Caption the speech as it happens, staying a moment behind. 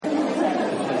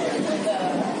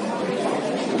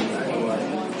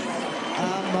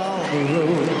the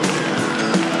road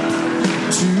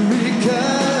to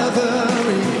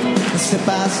recovery, step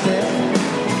by step,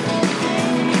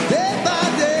 day by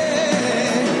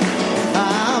day,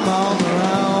 I'm on the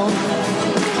road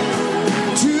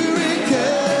to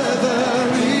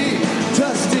recovery,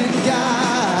 trusting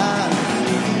God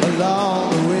along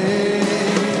the way,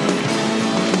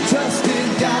 trusting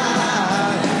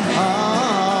God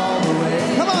all the way.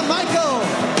 Come on, Michael!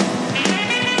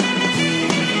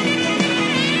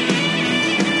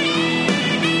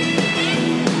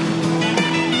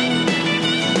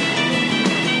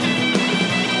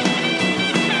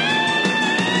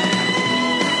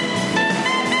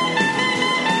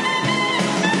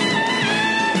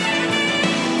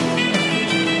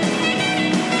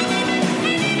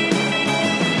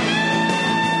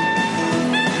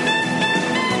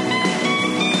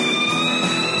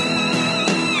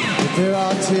 There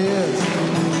are tears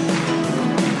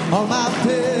on my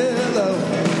pillow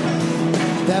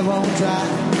that won't dry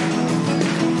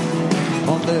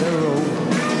on their own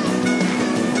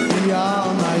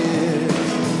beyond my ears.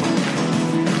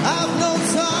 I've no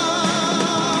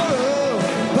sorrow,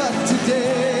 but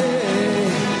today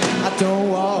I don't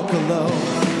walk alone.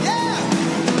 Yeah,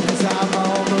 'cause I'm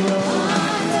on the road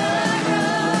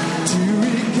to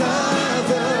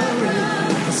recovery,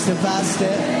 step by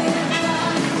step.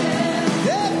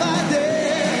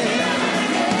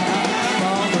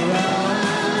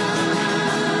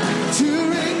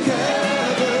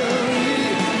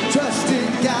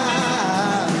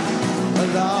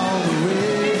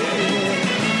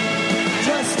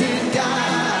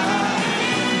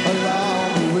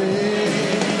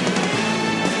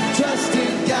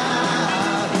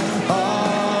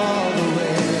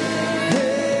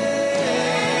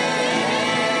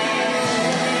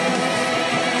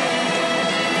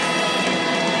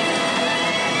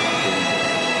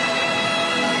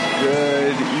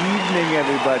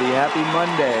 Everybody, happy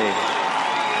Monday.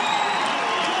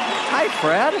 Hi,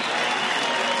 Fred.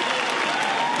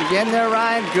 You getting there,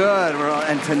 Ryan? Good.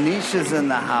 And Tanisha's in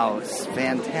the house.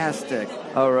 Fantastic.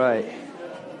 All right.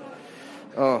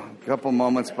 Oh, a couple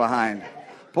moments behind.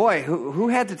 Boy, who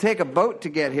had to take a boat to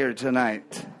get here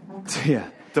tonight? Yeah.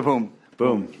 Boom.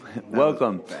 Boom.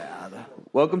 Welcome.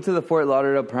 Welcome to the Fort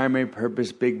Lauderdale Primary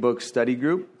Purpose Big Book Study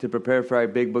Group. To prepare for our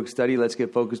Big Book study, let's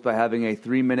get focused by having a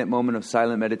 3-minute moment of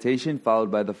silent meditation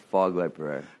followed by the fog light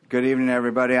prayer. Good evening,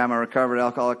 everybody. I'm a recovered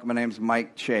alcoholic. My name's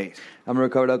Mike Chase. I'm a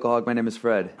recovered alcoholic. My name is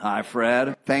Fred. Hi,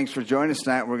 Fred. Thanks for joining us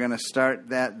tonight. We're going to start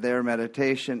their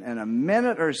meditation in a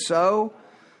minute or so.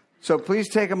 So please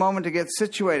take a moment to get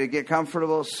situated, get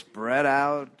comfortable, spread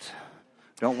out.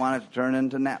 Don't want it to turn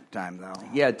into nap time, though.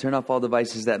 Yeah, turn off all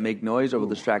devices that make noise or will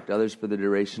distract others for the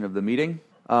duration of the meeting.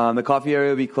 The coffee area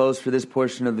will be closed for this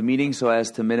portion of the meeting so as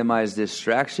to minimize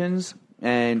distractions.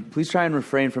 And please try and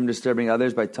refrain from disturbing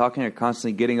others by talking or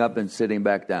constantly getting up and sitting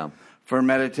back down. For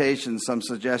meditation, some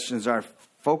suggestions are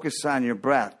focus on your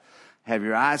breath. Have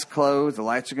your eyes closed. The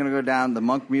lights are going to go down. The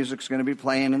monk music's going to be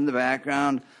playing in the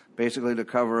background, basically to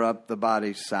cover up the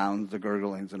body's sounds, the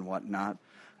gurglings and whatnot.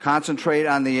 Concentrate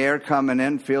on the air coming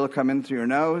in. Feel it come in through your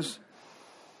nose.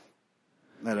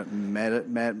 Let it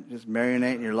just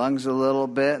marinate in your lungs a little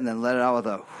bit, and then let it out with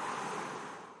a.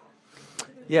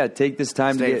 Yeah, take this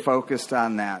time to get focused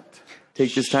on that.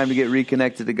 Take this time to get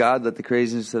reconnected to God. Let the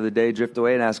craziness of the day drift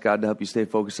away, and ask God to help you stay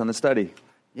focused on the study.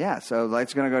 Yeah. So the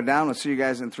light's going to go down. We'll see you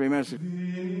guys in 3 minutes.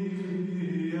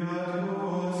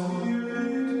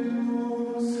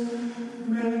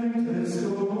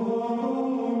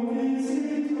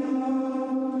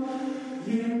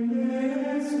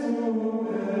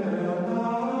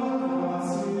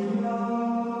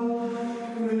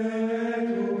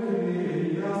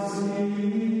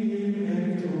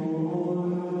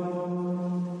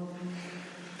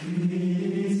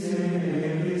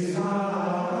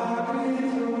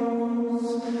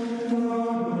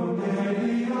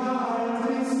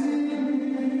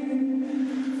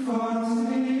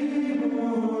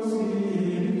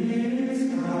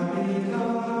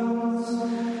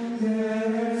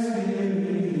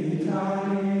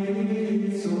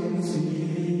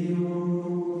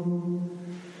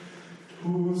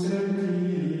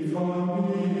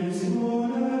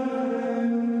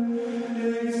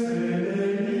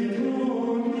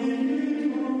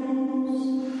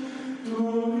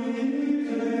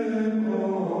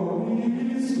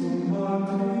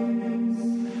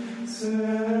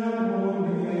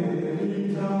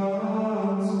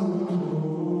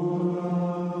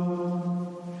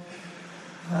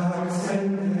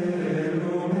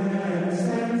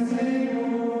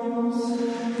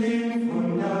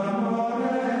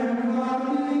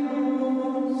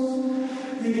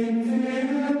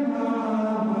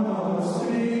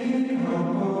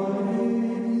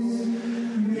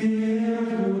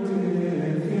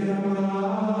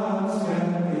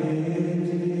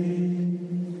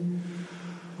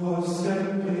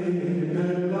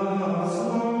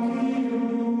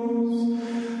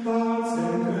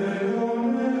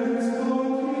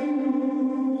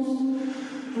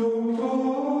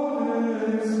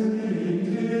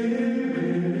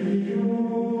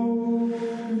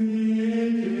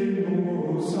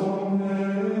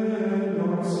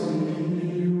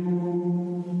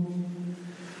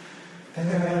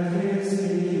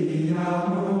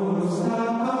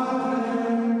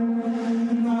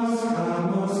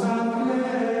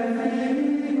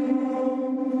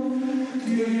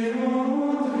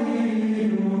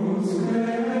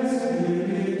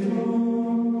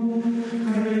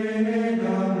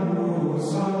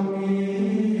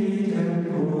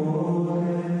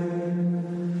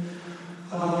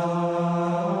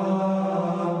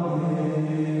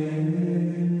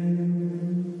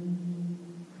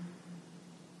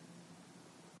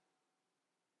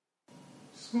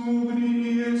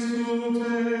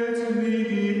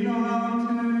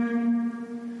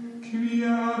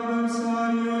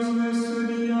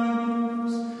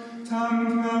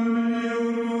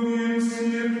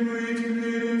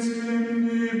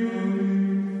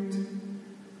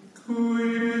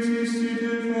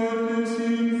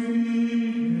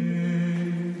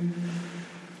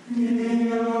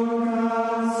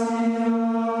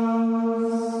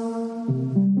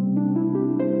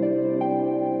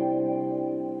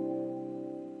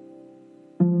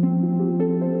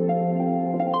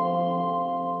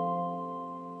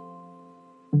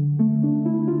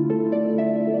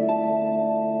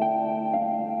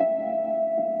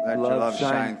 Let your love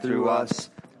shine through us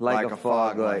like a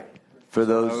fog light. For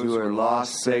those who are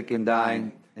lost, sick, and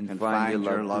dying, and find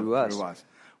your love through us.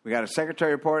 We got a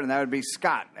secretary report, and that would be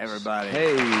Scott, everybody.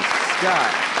 Hey,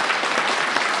 Scott.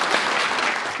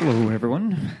 Hello,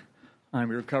 everyone. I'm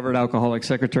your recovered alcoholic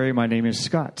secretary. My name is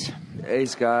Scott. Hey,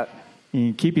 Scott.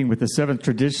 In keeping with the seventh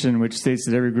tradition, which states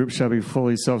that every group shall be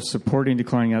fully self-supporting,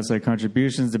 declining outside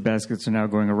contributions, the baskets are now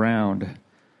going around.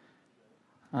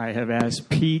 I have asked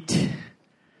Pete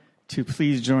to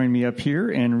please join me up here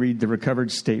and read the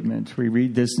recovered statement. We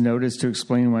read this notice to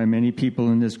explain why many people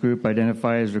in this group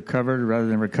identify as recovered rather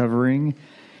than recovering,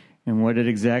 and what it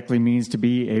exactly means to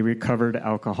be a recovered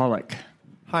alcoholic.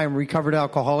 Hi, I'm recovered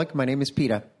alcoholic. My name is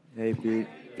Peter. Hey, Pete.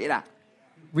 Peter.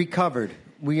 Recovered.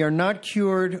 We are not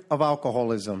cured of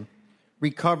alcoholism.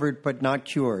 Recovered, but not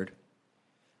cured.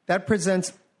 That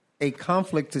presents a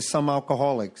conflict to some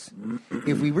alcoholics.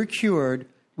 If we were cured,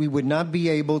 we would not be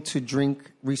able to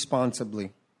drink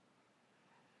responsibly.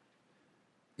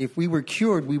 If we were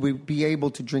cured, we would be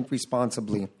able to drink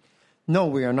responsibly. No,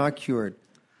 we are not cured.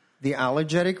 The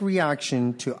allergic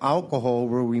reaction to alcohol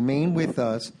will remain with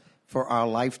us for our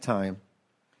lifetime.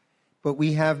 But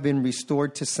we have been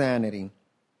restored to sanity.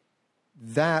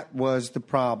 That was the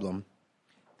problem.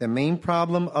 The main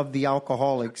problem of the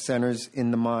alcoholic centers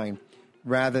in the mind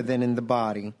rather than in the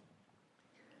body.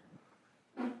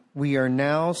 We are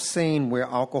now sane where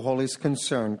alcohol is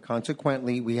concerned.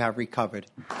 Consequently, we have recovered.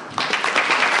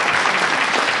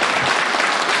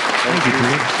 Thank you,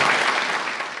 Peter.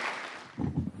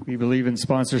 We believe in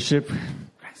sponsorship.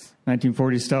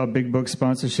 1940-style big book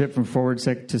sponsorship from forward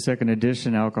to second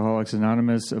edition. Alcoholics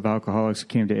Anonymous, of alcoholics who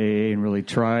came to AA and really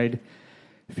tried.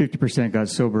 50% got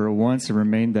sober at once and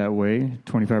remained that way.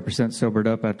 25% sobered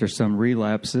up after some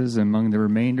relapses. Among the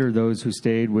remainder, those who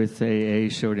stayed with AA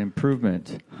showed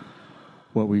improvement.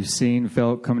 What we've seen,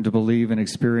 felt, come to believe, and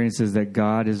experience is that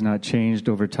God has not changed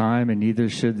over time, and neither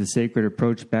should the sacred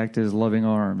approach back to his loving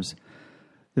arms.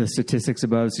 The statistics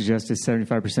above suggest a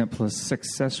 75% plus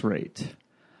success rate.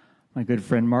 My good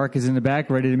friend Mark is in the back,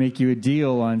 ready to make you a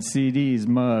deal on CDs,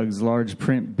 mugs, large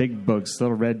print big books,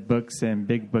 little red books, and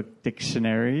big book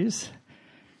dictionaries.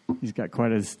 He's got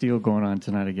quite a steal going on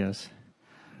tonight, I guess.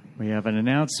 We have an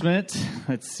announcement.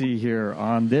 Let's see here.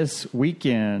 On this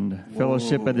weekend,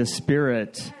 Fellowship of the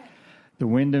Spirit, the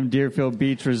Wyndham Deerfield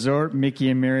Beach Resort, Mickey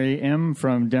and Mary M.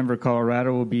 from Denver,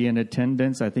 Colorado will be in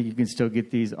attendance. I think you can still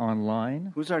get these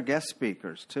online. Who's our guest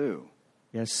speakers, too?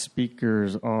 Guest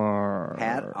speakers are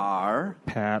Pat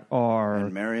R.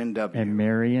 And Marion W. And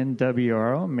Marion W.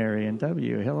 Oh, Marion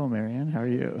W. Hello, Marion. How are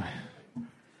you?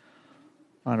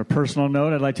 On a personal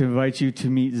note, I'd like to invite you to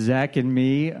meet Zach and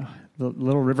me, the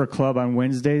Little River Club, on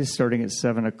Wednesdays starting at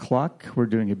 7 o'clock. We're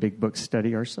doing a big book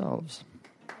study ourselves.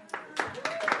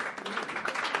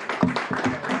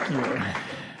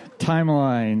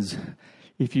 Timelines.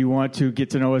 If you want to get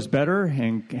to know us better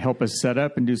and help us set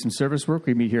up and do some service work,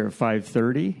 we meet here at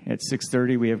 5:30. At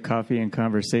 6:30, we have coffee and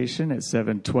conversation. At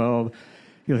 7:12,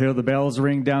 you'll hear the bells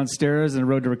ring downstairs and the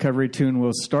Road to Recovery tune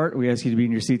will start. We ask you to be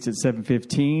in your seats at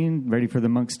 7:15, ready for the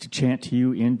monks to chant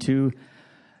you into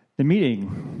the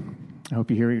meeting. I hope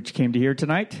you hear what you came to hear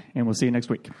tonight, and we'll see you next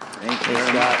week. Thank you,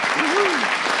 Scott.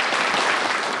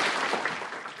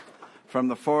 From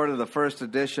the forward of the first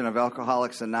edition of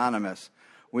Alcoholics Anonymous,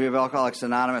 we of Alcoholics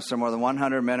Anonymous are more than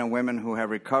 100 men and women who have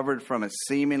recovered from a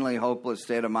seemingly hopeless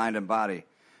state of mind and body.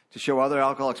 To show other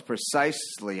alcoholics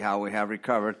precisely how we have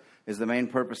recovered is the main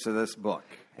purpose of this book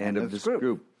And of this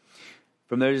group.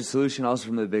 From There's a Solution, also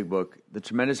from the Big Book. The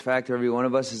tremendous fact of every one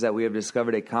of us is that we have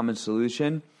discovered a common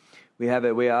solution. We have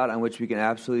a way out on which we can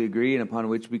absolutely agree and upon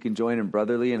which we can join in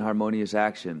brotherly and harmonious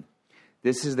action.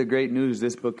 This is the great news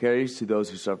this book carries to those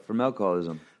who suffer from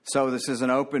alcoholism. So this is an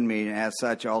open meeting. As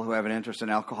such, all who have an interest in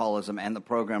alcoholism and the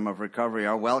program of recovery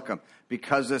are welcome.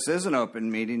 Because this is an open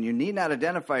meeting, you need not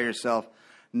identify yourself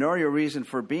nor your reason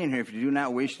for being here if you do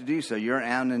not wish to do so. Your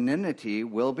anonymity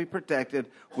will be protected.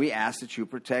 We ask that you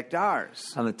protect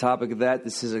ours. On the topic of that,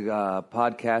 this is a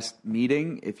podcast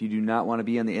meeting. If you do not want to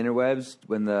be on the interwebs,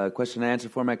 when the question and answer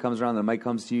format comes around, the mic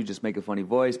comes to you, just make a funny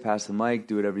voice, pass the mic,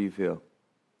 do whatever you feel.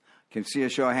 Can see a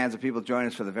show of hands of people joining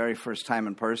us for the very first time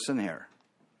in person here.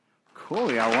 Cool,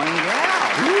 we got one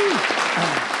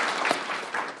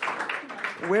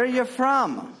gal. Where are you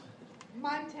from?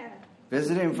 Montana.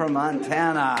 Visiting from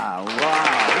Montana.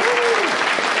 Wow.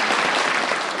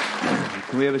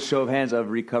 Can we have a show of hands of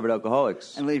recovered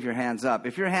alcoholics? And leave your hands up.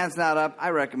 If your hand's not up,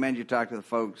 I recommend you talk to the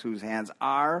folks whose hands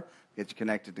are. Get you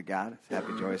connected to God. It's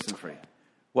happy, joyous, and free.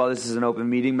 While this is an open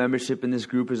meeting, membership in this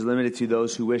group is limited to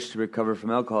those who wish to recover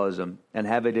from alcoholism and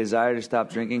have a desire to stop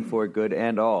drinking for good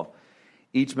and all.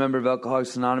 Each member of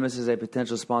Alcoholics Anonymous is a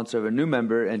potential sponsor of a new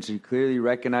member and should clearly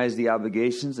recognize the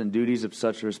obligations and duties of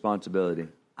such a responsibility.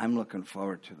 I'm looking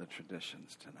forward to the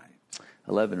traditions tonight.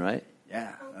 11, right?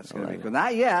 Yeah, that's going to be cool.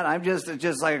 Not yet. I'm just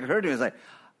like it occurred to me. It's like,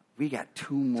 we got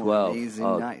 2 more 12.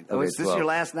 amazing nights. Okay, is this 12. your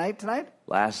last night tonight?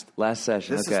 Last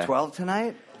session. This is 12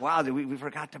 tonight? Wow, we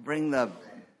forgot to bring the...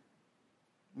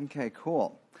 Okay,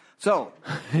 cool. So...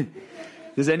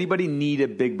 Does anybody need a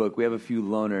big book? We have a few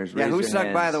loners. Yeah, Raise who your stuck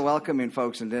hands. by the welcoming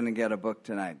folks and didn't get a book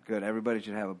tonight? Good. Everybody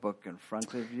should have a book in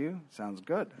front of you. Sounds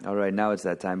good. All right, now it's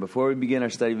that time. Before we begin our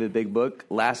study of the big book,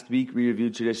 last week we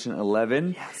reviewed Tradition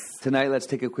 11. Yes. Tonight, let's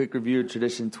take a quick review of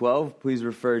Tradition 12. Please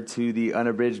refer to the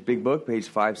unabridged big book, page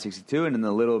 562, and in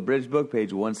the little abridged book,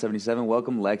 page 177.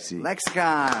 Welcome, Lexi.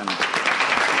 Lexicon.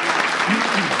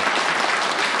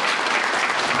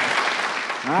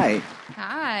 Hi.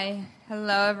 Hi.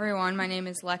 Hello, everyone. My name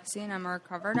is Lexi, and I'm a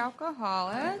recovered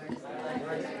alcoholic.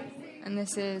 And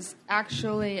this is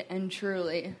actually and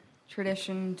truly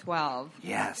Tradition 12.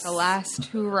 Yes. The last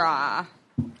hurrah.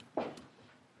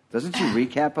 Doesn't she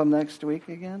recap them next week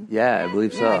again? Yeah, I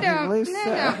believe so. No, I don't. believe No,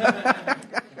 so. no.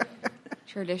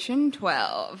 Tradition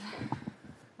 12.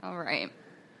 All right.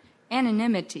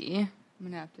 Anonymity, I'm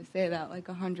going to have to say that like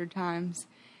 100 times,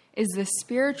 is the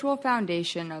spiritual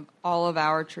foundation of all of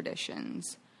our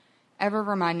traditions, ever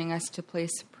reminding us to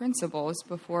place principles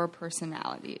before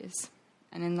personalities,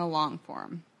 and in the long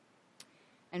form.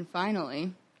 And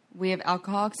finally, we of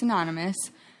Alcoholics Anonymous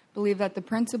believe that the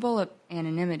principle of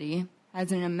anonymity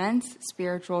has an immense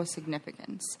spiritual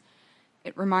significance.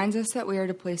 It reminds us that we are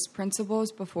to place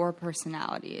principles before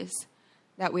personalities,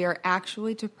 that we are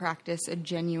actually to practice a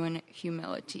genuine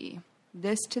humility,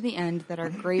 this to the end that our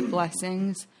great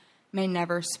blessings may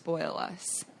never spoil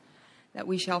us, that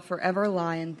we shall forever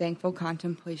lie in thankful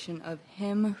contemplation of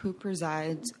Him who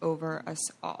presides over us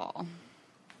all.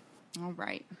 All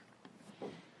right.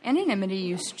 Anonymity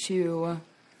used to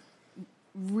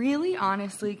really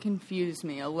honestly confuse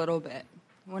me a little bit.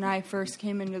 When I first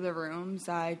came into the rooms,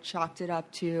 I chalked it up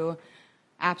to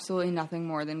absolutely nothing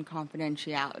more than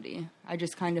confidentiality. I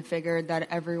just kind of figured that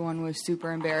everyone was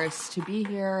super embarrassed to be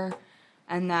here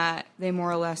and that they more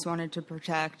or less wanted to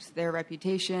protect their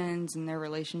reputations and their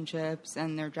relationships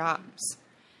and their jobs.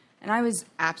 And I was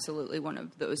absolutely one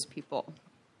of those people.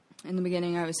 In the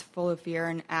beginning, I was full of fear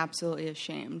and absolutely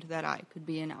ashamed that I could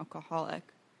be an alcoholic.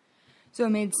 So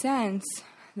it made sense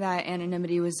that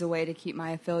anonymity was a way to keep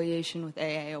my affiliation with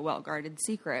AA a well-guarded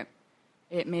secret.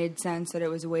 It made sense that it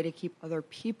was a way to keep other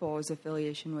people's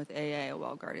affiliation with AA a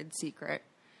well-guarded secret.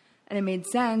 And it made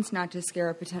sense not to scare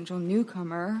a potential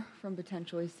newcomer from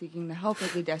potentially seeking the help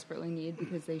that they desperately need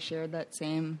because they shared that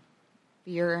same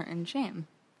fear and shame.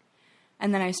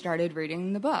 And then I started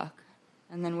reading the book.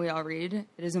 And then we all read, it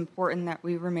is important that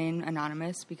we remain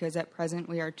anonymous because at present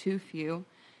we are too few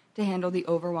to handle the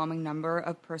overwhelming number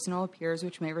of personal appeals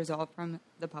which may result from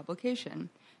the publication.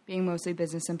 Being mostly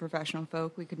business and professional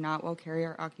folk, we could not well carry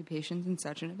our occupations in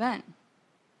such an event.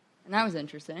 And that was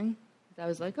interesting. I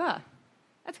was like,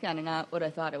 that's kind of not what I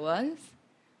thought it was.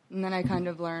 And then I kind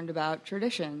of learned about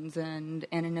traditions and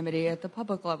anonymity at the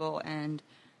public level and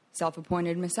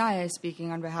self-appointed messiahs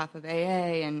speaking on behalf of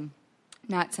AA and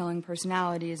not selling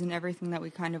personalities and everything that we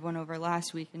kind of went over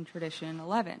last week in Tradition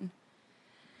 11.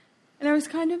 And I was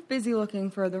kind of busy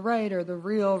looking for the right or the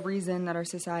real reason that our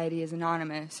society is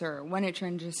anonymous or when it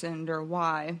transitioned or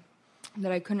why,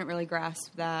 that I couldn't really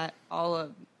grasp that all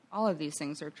of these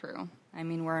things are true. I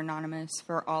mean, we're anonymous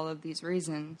for all of these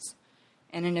reasons.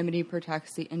 Anonymity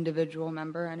protects the individual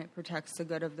member and it protects the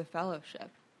good of the fellowship.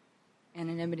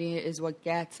 Anonymity is what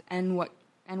gets and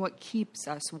what keeps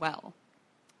us well.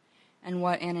 And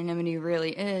what anonymity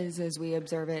really is, as we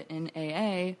observe it in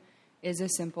AA, is a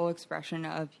simple expression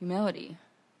of humility.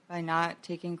 By not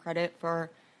taking credit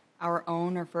for our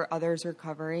own or for others'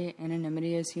 recovery,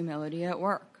 anonymity is humility at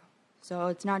work. So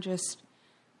it's not just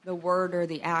the word or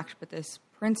the act, but this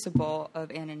principle of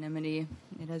anonymity.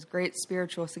 It has great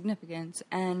spiritual significance,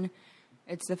 and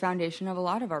it's the foundation of a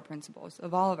lot of our principles,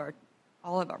 of all of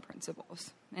our principles.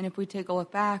 And if we take a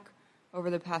look back over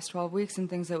the past 12 weeks and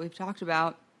things that we've talked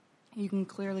about, you can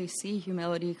clearly see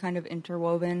humility kind of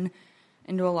interwoven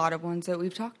into a lot of ones that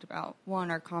we've talked about. One,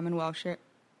 our common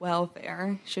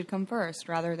welfare should come first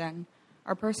rather than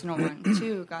our personal one.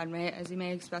 2, God may, as he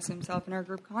may express himself in our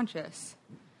group conscious,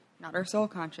 not our soul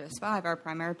conscious. 5, our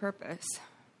primary purpose.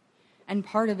 And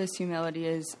part of this humility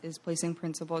is placing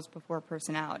principles before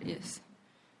personalities.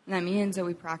 And that means that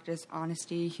we practice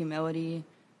honesty, humility,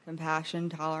 compassion,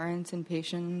 tolerance, and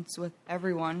patience with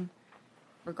everyone,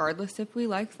 regardless if we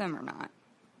like them or not.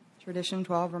 Tradition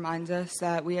 12 reminds us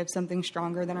that we have something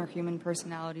stronger than our human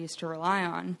personalities to rely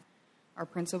on. Our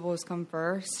principles come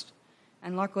first,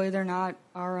 and luckily they're not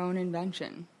our own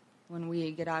invention. When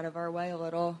we get out of our way a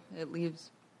little, it leaves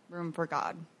room for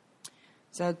God.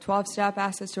 So 12-step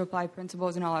asks us to apply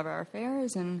principles in all of our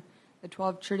affairs, and the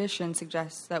 12 tradition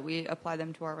suggests that we apply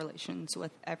them to our relations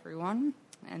with everyone,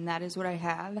 and that is what I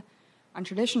have on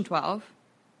Tradition 12,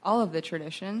 all of the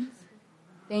traditions.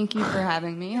 Thank you for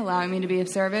having me, allowing me to be of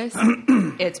service.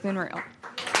 It's been real.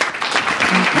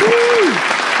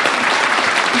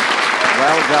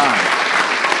 Well done.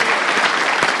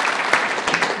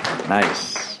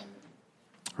 Nice.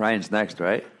 Ryan's next,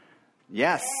 right?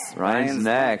 Yes. Ryan's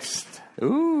next.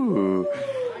 Ooh.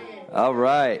 All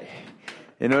right.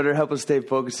 In order to help us stay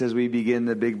focused as we begin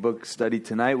the Big Book study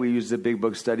tonight, we use the Big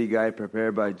Book study guide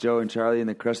prepared by Joe and Charlie and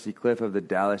the Krusty Cliff of the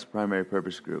Dallas Primary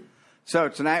Purpose Group. So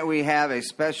tonight we have a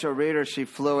special reader. She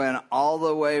flew in all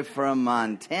the way from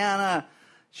Montana.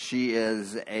 She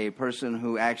is a person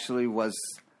who actually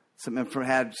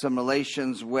had some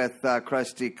relations with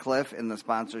Krusty Cliff in the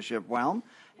sponsorship realm.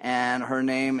 And her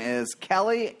name is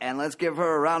Kelly, and let's give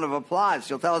her a round of applause.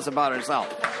 She'll tell us about herself.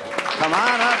 Come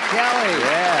on up, Kelly.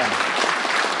 Yeah.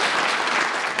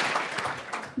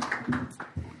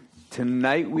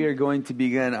 Tonight we are going to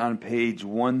begin on page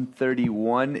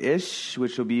 131-ish,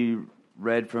 which will be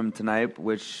read from tonight,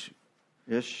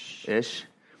 Ish.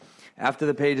 After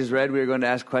the page is read, we are going to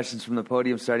ask questions from the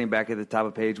podium, starting back at the top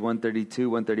of page 132,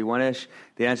 131-ish.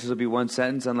 The answers will be one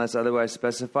sentence unless otherwise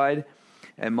specified.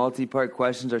 And multi-part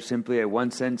questions are simply a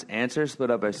one-sentence answer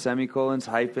split up by semicolons,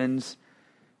 hyphens,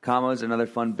 commas, and other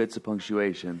fun bits of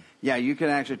punctuation. Yeah, you can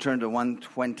actually turn to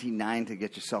 129 to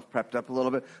get yourself prepped up a little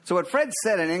bit. So what Fred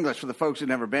said in English, for the folks who've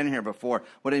never been here before,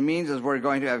 what it means is we're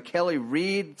going to have Kelly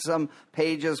read some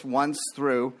pages once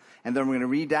through, and then we're going to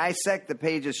re-dissect the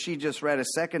pages she just read a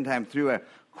second time through a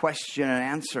question and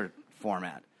answer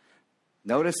format.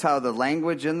 Notice how the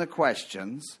language in the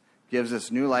questions gives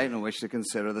us new light in which to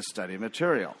consider the study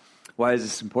material. Why is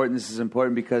this important? This is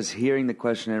important because hearing the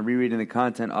question and rereading the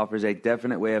content offers a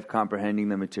definite way of comprehending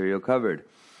the material covered.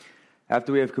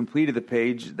 After we have completed the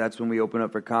page, that's when we open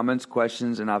up for comments,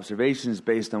 questions, and observations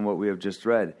based on what we have just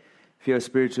read. If you have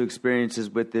spiritual experiences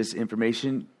with this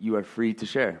information, you are free to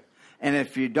share. And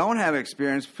if you don't have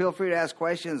experience, feel free to ask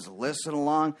questions, listen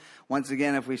along. Once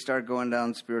again, if we start going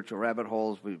down spiritual rabbit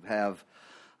holes, we have,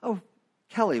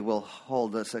 Kelly will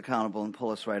hold us accountable and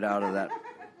pull us right out of that.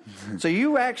 So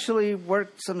you actually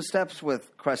worked some steps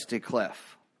with Krusty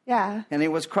Cliff. Yeah. And he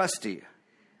was crusty.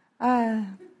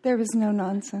 There was no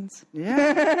nonsense.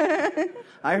 Yeah.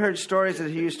 I heard stories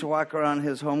that he used to walk around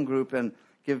his home group and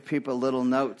give people little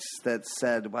notes that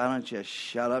said, why don't you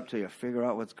shut up till you figure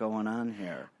out what's going on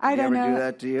here? I don't know. Did he ever do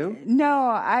that to you?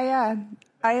 No,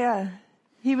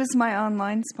 he was my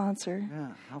online sponsor. Yeah,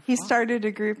 how fun. He started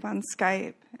a group on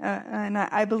Skype, and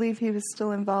I believe he was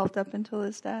still involved up until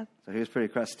his death. So he was pretty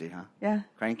crusty, huh? Yeah.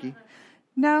 Cranky?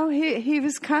 No, he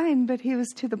was kind, but he was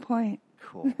to the point.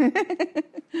 Cool.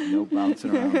 No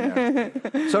bouncing around there.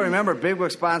 So remember, Big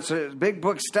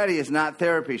Book study is not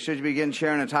therapy. Should you begin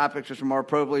sharing the topics which are more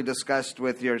appropriately discussed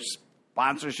with your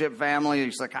sponsorship family,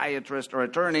 your psychiatrist, or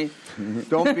attorney,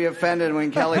 don't be offended when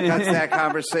Kelly cuts that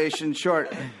conversation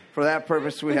short. For that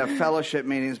purpose, we have fellowship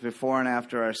meetings before and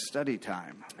after our study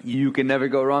time. You can never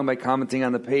go wrong by commenting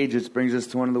on the page, which brings us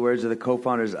to one of the words of the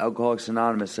co-founders of Alcoholics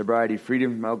Anonymous. Sobriety,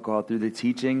 freedom from alcohol through the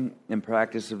teaching and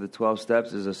practice of the 12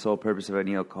 steps is the sole purpose of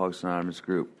any Alcoholics Anonymous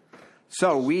group.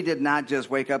 So we did not just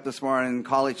wake up this morning and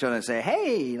call each other and say,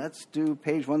 hey, let's do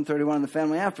page 131 in the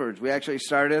family afterwards. We actually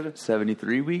started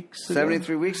 73 weeks ago?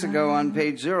 73 weeks ago on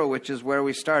page 0, which is where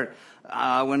we start.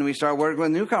 When we start working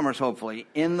with newcomers, hopefully,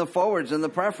 in the forwards, in the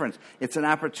preference. It's an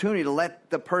opportunity to let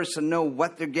the person know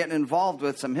what they're getting involved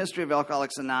with, some history of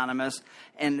Alcoholics Anonymous.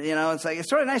 And, it's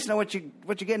sort of nice to know what you're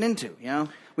getting into,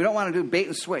 We don't want to do bait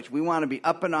and switch. We want to be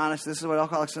up and honest. This is what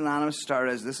Alcoholics Anonymous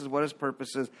started as. This is what its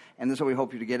purpose is. And this is what we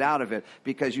hope you to get out of it.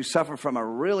 Because you suffer from a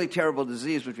really terrible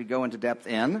disease, which we go into depth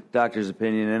in. Doctor's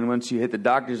opinion. And once you hit the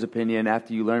doctor's opinion,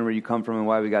 after you learn where you come from and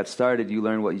why we got started, you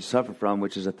learn what you suffer from,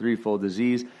 which is a threefold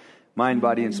disease. Mind,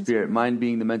 body, and spirit. Mind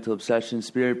being the mental obsession,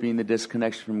 spirit being the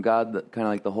disconnection from God, kind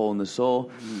of like the hole in the soul,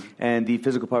 and the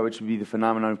physical part, which would be the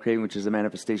phenomenon of craving, which is the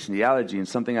manifestation of the allergy. And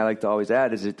something I like to always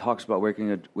add is it talks about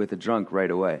working with a drunk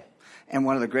right away. And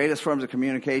one of the greatest forms of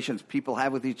communications people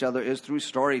have with each other is through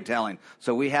storytelling.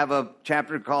 So we have a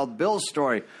chapter called Bill's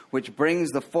Story, which brings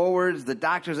the forwards, the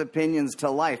doctor's opinions to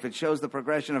life. It shows the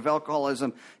progression of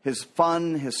alcoholism, his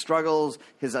fun, his struggles,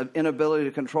 his inability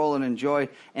to control and enjoy,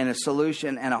 and a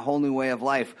solution and a whole new way of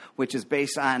life, which is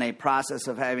based on a process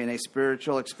of having a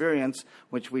spiritual experience,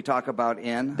 which we talk about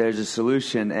in... There's a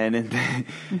solution, and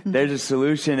there's a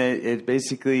solution. It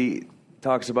basically...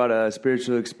 talks about a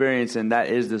spiritual experience, and that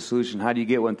is the solution. How do you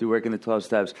get one? Through working the 12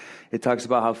 steps. It talks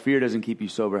about how fear doesn't keep you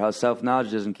sober, how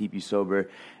self-knowledge doesn't keep you sober,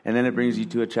 and then it brings you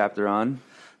to a chapter on...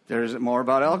 There's more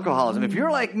about alcoholism. If you're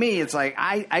like me, it's like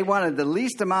I wanted the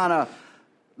least amount of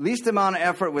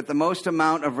effort with the most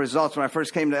amount of results when I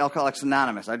first came to Alcoholics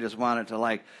Anonymous. I just wanted to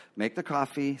like make the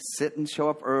coffee, sit and show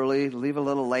up early, leave a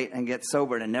little late, and get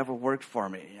sober. And it never worked for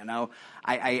me, you know.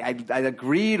 I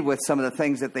agreed with some of the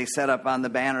things that they set up on the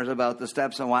banners about the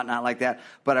steps and whatnot like that,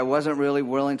 but I wasn't really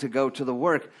willing to go to the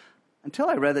work until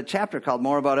I read the chapter called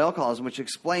More About Alcoholism, which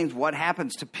explains what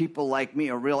happens to people like me,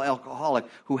 a real alcoholic,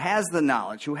 who has the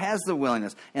knowledge, who has the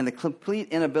willingness, and the complete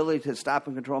inability to stop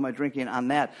and control my drinking on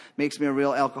that makes me a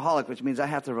real alcoholic, which means I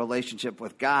have the relationship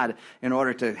with God in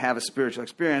order to have a spiritual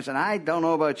experience. And I don't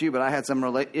know about you, but I had some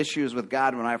issues with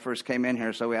God when I first came in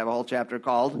here, so we have a whole chapter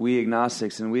called... We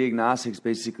Agnostics. And We Agnostics,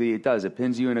 basically, it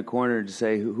pins you in a corner to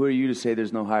say, who are you to say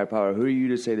there's no higher power? Who are you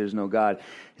to say there's no God?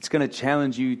 It's going to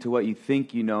challenge you to what you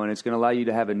think you know, and it's going to allow you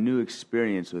to have a new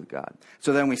experience with God.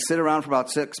 So then we sit around for about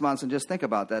 6 months and just think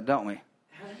about that, don't we?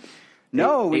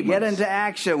 No, we get into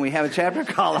action. We have a chapter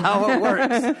called How It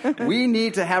Works. We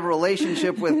need to have a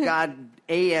relationship with God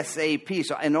ASAP.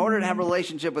 So in order to have a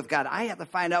relationship with God, I have to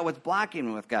find out what's blocking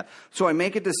me with God. So I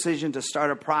make a decision to start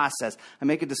a process. I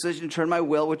make a decision to turn my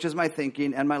will, which is my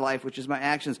thinking, and my life, which is my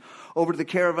actions, over to the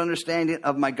care of understanding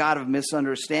of my God of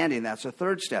misunderstanding. That's the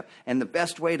third step. And the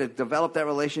best way to develop that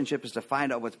relationship is to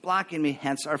find out what's blocking me,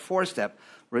 hence our fourth step.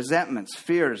 Resentments,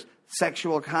 fears,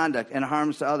 sexual conduct, and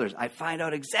harms to others. I find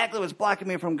out exactly what's blocking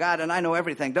me from God, and I know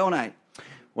everything, don't I?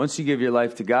 Once you give your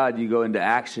life to God, you go into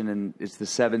action, and it's the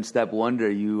 7-step wonder.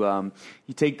 You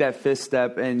take that fifth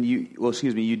step, and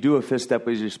you do a fifth step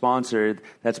as your sponsor.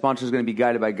 That sponsor is going to be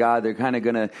guided by God. They're kind of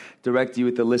going to direct you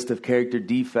with the list of character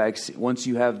defects. Once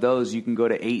you have those, you can go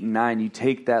to 8 and 9. You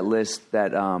take that list,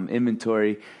 that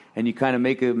inventory, and you kind of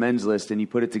make a men's list, and you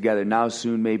put it together. Now,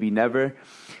 soon, maybe never.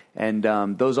 And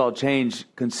those all change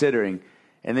considering.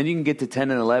 And then you can get to 10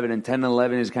 and 11, and 10 and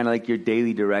 11 is kind of like your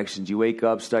daily directions. You wake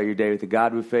up, start your day with the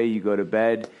God buffet, you go to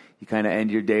bed, you kind of end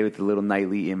your day with a little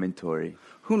nightly inventory.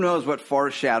 Who knows what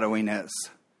foreshadowing is?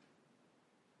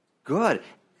 Good.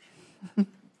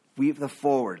 We have the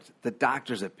forwards, the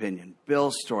doctor's opinion,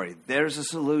 Bill's story. There's a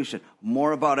solution.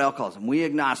 More about alcoholism. We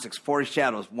Agnostics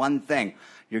foreshadows one thing.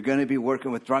 You're going to be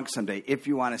working with drunks someday if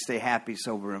you want to stay happy,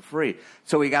 sober, and free.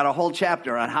 So we got a whole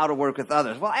chapter on how to work with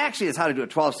others. Well, actually, it's how to do a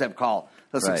 12-step call,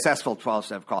 successful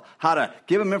 12-step call. How to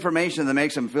give them information that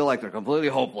makes them feel like they're completely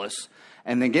hopeless,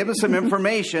 and then give them some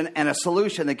information and a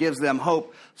solution that gives them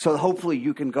hope, so hopefully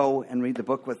you can go and read the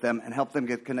book with them and help them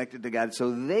get connected to God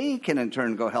so they can, in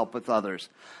turn, go help with others.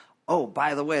 Oh,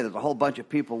 by the way, there's a whole bunch of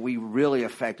people we really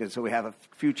affected, so we have a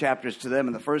few chapters to them,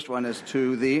 and the first one is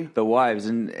to the wives.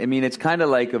 And, I mean, it's kind of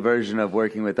like a version of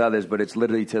working with others, but it's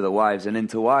literally to the wives. And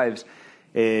into wives,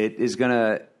 it is going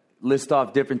to list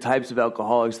off different types of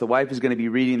alcoholics. The wife is going to be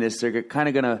reading this. They're kind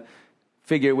of going to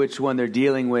figure which one they're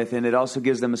dealing with, and it also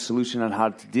gives them a solution on how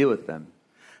to deal with them.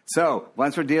 So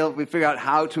once we figure out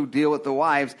how to deal with the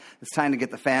wives, it's time to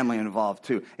get the family involved,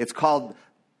 too. It's called...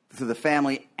 to the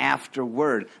family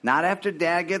afterward. Not after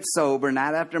dad gets sober,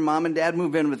 not after mom and dad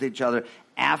move in with each other,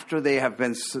 after they've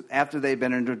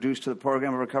been introduced to the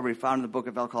program of recovery found in the book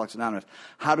of Alcoholics Anonymous.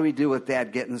 How do we deal with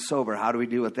dad getting sober? How do we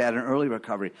deal with dad in early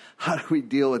recovery? How do we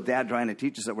deal with dad trying to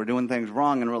teach us that we're doing things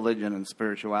wrong in religion and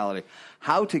spirituality?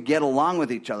 How to get along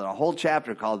with each other. A whole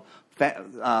chapter called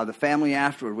The Family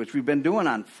Afterward, which we've been doing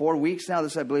on 4 weeks now.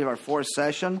 This is, I believe, our 4th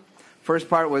session. First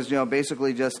part was,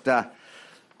 basically just...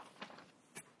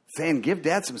 saying, give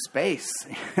dad some space.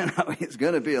 He's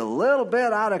going to be a little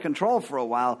bit out of control for a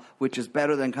while, which is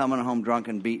better than coming home drunk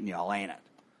and beating y'all, ain't it?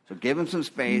 So give him some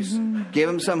space, give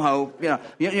him some hope.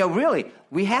 Really,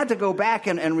 we had to go back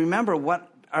and remember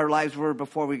what our lives were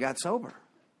before we got sober.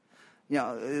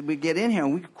 We get in here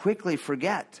and we quickly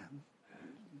forget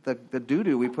the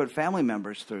doo-doo we put family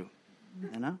members through,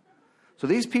 So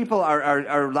these people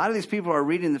are a lot of these people are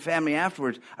reading the family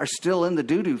afterwards are still in the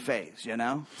doo-doo phase,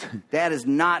 Dad has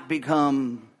not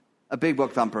become a big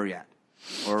book thumper yet.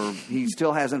 Or he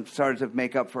still hasn't started to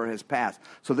make up for his past.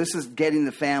 So this is getting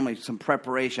the family some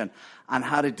preparation on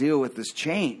how to deal with this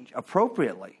change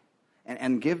appropriately.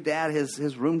 and give Dad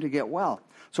his room to get well.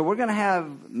 So we're going to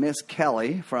have Miss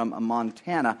Kelly from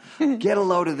Montana get a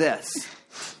load of this.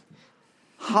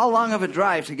 How long of a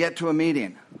drive to get to a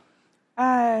meeting?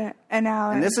 An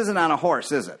hour. And this isn't on a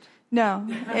horse, is it? No,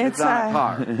 It's on a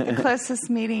car. The closest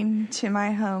meeting to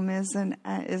my home is an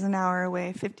hour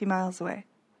away, 50 miles away.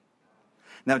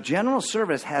 Now, General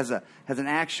Service has an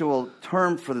actual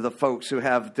term for the folks who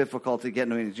have difficulty getting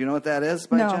to meetings. Do you know what that is,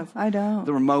 by chance? No, I don't.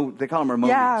 The remote, they call them remoties.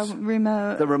 Yeah,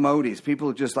 remote. The remoties. People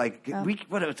who just like,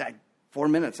 what was that, 4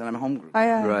 minutes and I'm home group.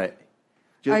 Right.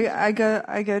 I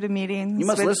go to meetings. You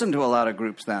must listen to a lot of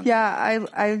groups then. Yeah,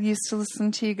 I used to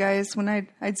listen to you guys when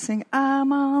I'd sing,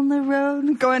 I'm on the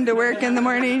road, going to work in the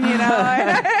morning, you know.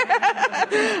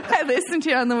 I listened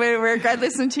to you on the way to work. I'd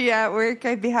listen to you at work.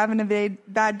 I'd be having a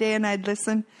bad day and I'd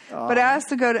listen. But I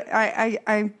also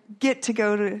I get to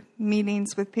go to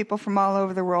meetings with people from all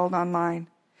over the world online.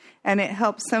 And it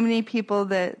helps so many people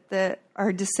that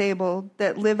are disabled,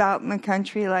 that live out in the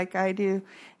country like I do,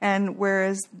 and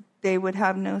whereas they would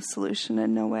have no solution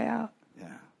and no way out. Yeah.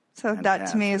 So Fantastic.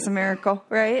 that to me is a miracle,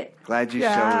 right? Glad you showed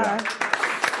up.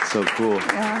 So cool.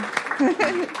 Yeah.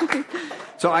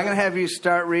 So I'm going to have you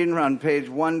start reading on page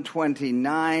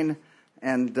 129.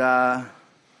 And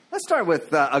let's start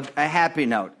with a happy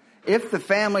note. If the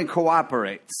family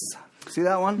cooperates. See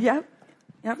that one? Yep,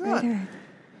 right here.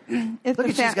 If Look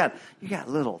the at you got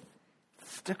little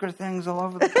sticker things all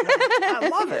over the place. I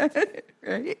love it.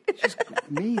 right? It's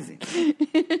amazing.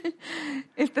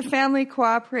 If the family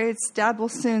cooperates, Dad will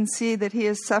soon see that he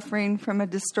is suffering from a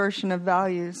distortion of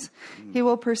values. He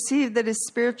will perceive that his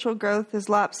spiritual growth is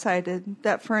lopsided,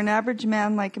 that for an average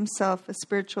man like himself, a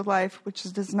spiritual life which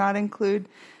does not include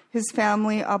his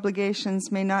family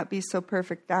obligations may not be so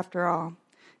perfect after all.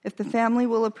 If the family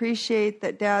will appreciate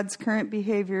that Dad's current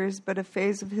behavior is but a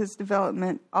phase of his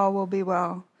development, all will be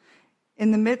well.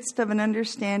 In the midst of an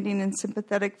understanding and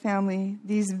sympathetic family,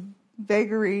 these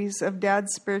vagaries of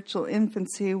Dad's spiritual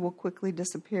infancy will quickly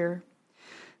disappear.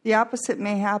 The opposite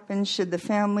may happen should the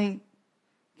family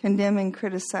condemn and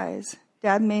criticize.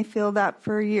 Dad may feel that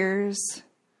for years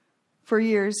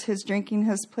his drinking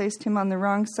has placed him on the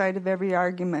wrong side of every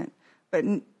argument,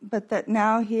 but that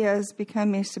now he has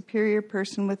become a superior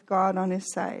person with God on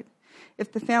his side.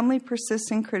 If the family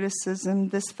persists in criticism,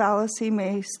 this fallacy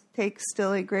may take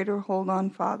still a greater hold on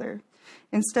Father.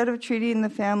 Instead of treating the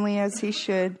family as he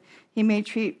should, he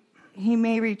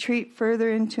may retreat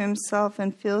further into himself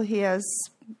and feel he has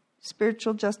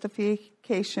spiritual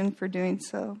justification for doing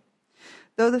so.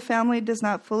 Though the family does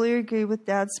not fully agree with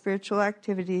Dad's spiritual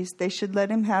activities, they should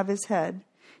let him have his head.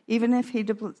 Even if he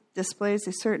displays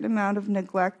a certain amount of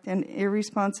neglect and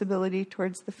irresponsibility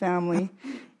towards the family,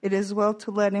 it is well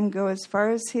to let him go as far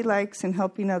as he likes in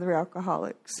helping other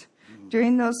alcoholics.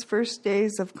 During those first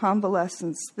days of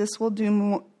convalescence, this will do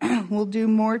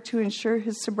more to ensure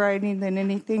his sobriety than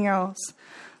anything else.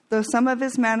 Though some of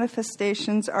his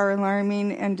manifestations are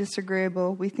alarming and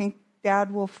disagreeable, we think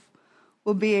Dad will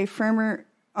be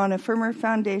on a firmer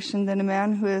foundation than a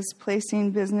man who is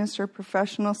placing business or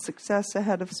professional success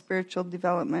ahead of spiritual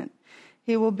development.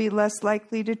 He will be less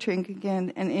likely to drink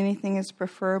again, and anything is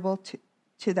preferable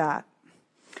to that.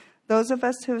 Those of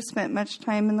us who have spent much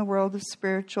time in the world of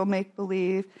spiritual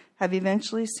make-believe have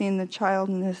eventually seen the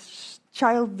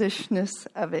childishness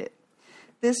of it.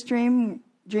 This dream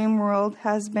world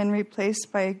has been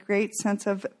replaced by a great sense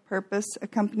of purpose,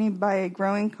 accompanied by a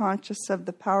growing consciousness of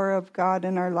the power of God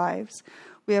in our lives.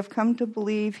 We have come to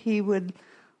believe He would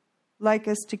like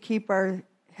us to keep our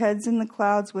heads in the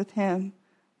clouds with Him,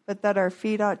 but that our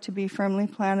feet ought to be firmly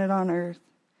planted on earth.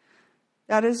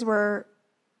 That is where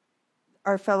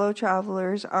our fellow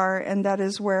travelers are, and that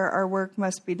is where our work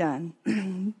must be done.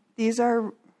 These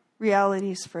are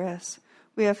realities for us.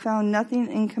 We have found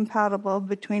nothing incompatible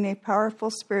between a powerful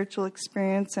spiritual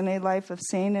experience and a life of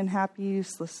sane and happy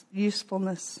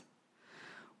usefulness.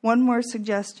 One more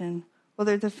suggestion.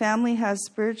 Whether the family has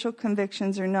spiritual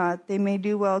convictions or not, they may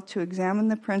do well to examine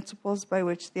the principles by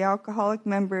which the alcoholic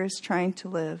member is trying to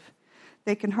live.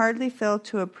 They can hardly fail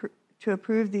to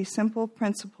approve these simple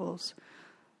principles,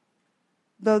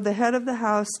 though the head of the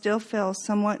house still fails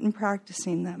somewhat in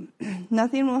practicing them.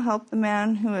 Nothing will help the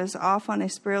man who is off on a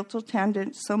spiritual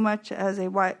tangent so much as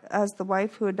the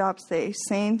wife who adopts a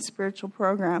sane spiritual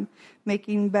program,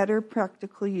 making better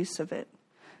practical use of it.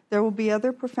 There will be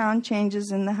other profound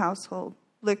changes in the household.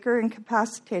 Liquor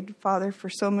incapacitated Father for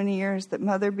so many years that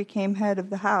Mother became head of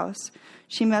the house.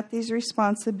 She met these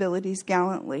responsibilities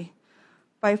gallantly.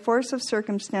 By force of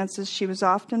circumstances, she was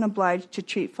often obliged to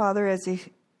treat Father as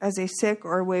a sick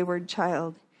or wayward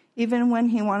child. Even when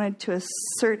he wanted to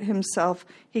assert himself,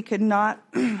 he could not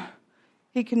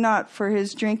He could not, for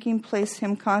his drinking placed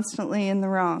him constantly in the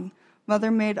wrong.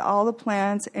 Mother made all the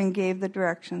plans and gave the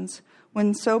directions.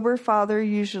 When sober, father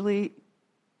usually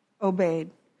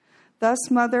obeyed. Thus,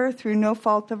 mother, through no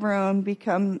fault of her own,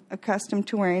 become accustomed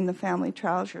to wearing the family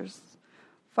trousers.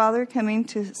 Father, coming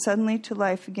suddenly to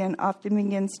life again, often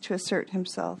begins to assert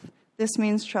himself. This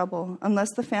means trouble,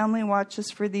 unless the family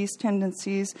watches for these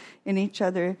tendencies in each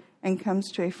other and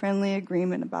comes to a friendly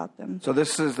agreement about them. So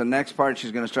this is the next part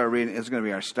she's going to start reading. It's going to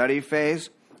be our study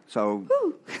phase. So,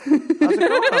 how's it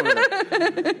going over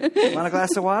there? Want a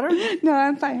glass of water? No,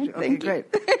 I'm fine. Okay, Thank you. great.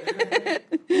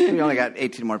 We only got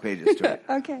 18 more pages to it.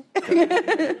 Okay.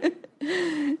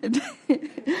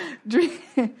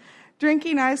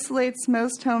 Drinking isolates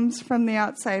most homes from the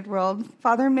outside world.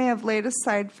 Father may have laid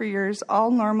aside for years all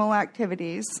normal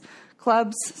activities,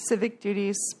 clubs, civic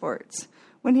duties, sports.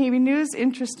 When he renews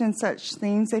interest in such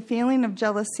things, a feeling of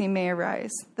jealousy may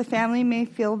arise. The family may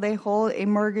feel they hold a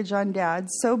mortgage on Dad,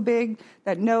 so big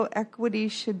that no equity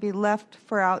should be left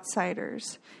for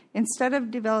outsiders. Instead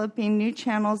of developing new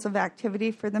channels of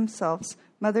activity for themselves,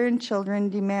 mother and children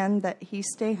demand that he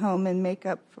stay home and make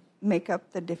up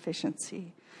the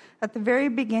deficiency. At the very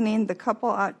beginning, the couple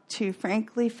ought to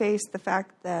frankly face the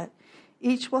fact that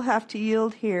each will have to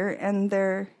yield here and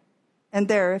there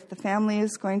if the family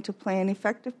is going to play an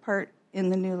effective part in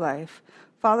the new life.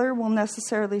 Father will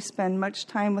necessarily spend much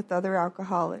time with other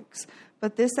alcoholics,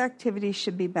 but this activity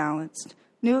should be balanced.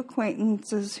 New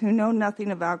acquaintances who know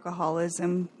nothing of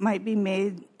alcoholism might be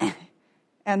made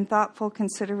and thoughtful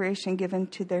consideration given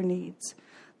to their needs.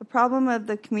 The problem of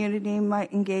the community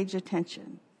might engage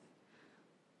attention.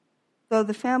 Though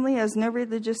the family has no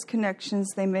religious connections,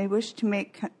 they may wish to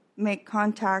make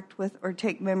contact with or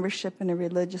take membership in a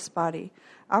religious body.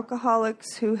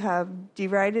 Alcoholics who have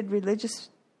derided religious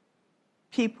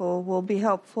people will be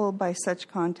helpful by such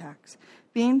contacts.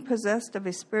 Being possessed of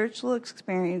a spiritual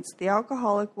experience, the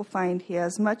alcoholic will find he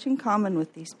has much in common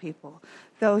with these people,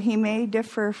 though he may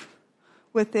differ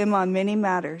with them on many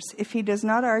matters. If he does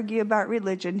not argue about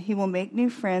religion, he will make new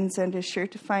friends and is sure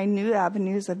to find new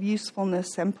avenues of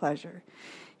usefulness and pleasure.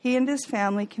 He and his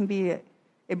family can be a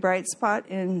bright spot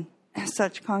in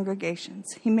such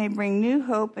congregations. He may bring new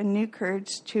hope and new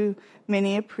courage to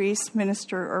many a priest,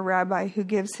 minister, or rabbi who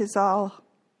gives his all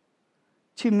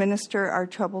to minister our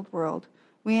troubled world.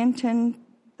 We intend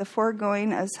the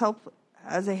foregoing as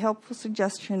a helpful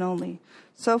suggestion only.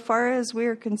 So far as we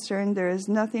are concerned, there is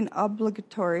nothing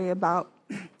obligatory about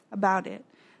it.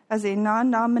 As a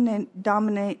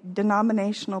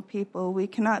non-denominational people, we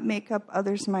cannot make up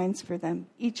others' minds for them.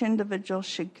 Each individual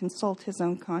should consult his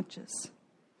own conscience.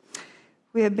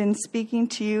 We have been speaking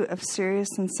to you of serious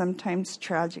and sometimes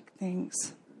tragic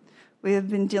things. We have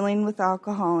been dealing with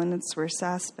alcohol in its worst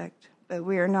aspect, but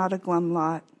we are not a glum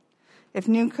lot. If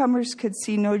newcomers could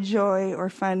see no joy or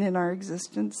fun in our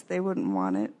existence, they wouldn't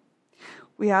want it.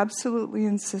 We absolutely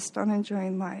insist on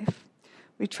enjoying life.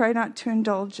 We try not to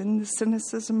indulge in the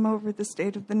cynicism over the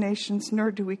state of the nations, nor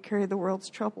do we carry the world's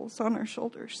troubles on our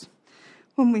shoulders.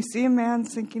 When we see a man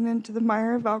sinking into the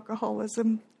mire of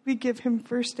alcoholism, we give him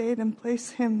first aid and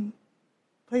place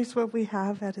what we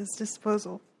have at his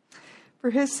disposal. For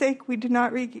his sake, we do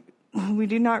not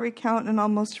recount and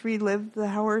almost relive the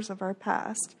hours of our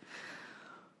past.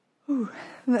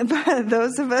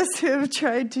 Those of us who have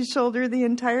tried to shoulder the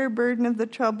entire burden of the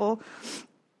trouble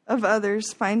of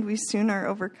others find we soon are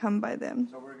overcome by them.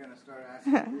 So we're going to start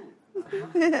asking.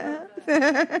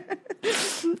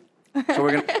 So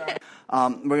we're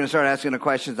going to start asking the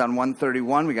questions on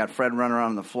 131. We got Fred running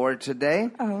around the floor today.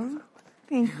 Oh,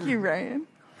 thank you, Ryan.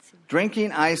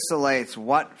 Drinking isolates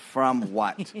what from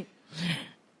what?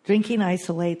 Drinking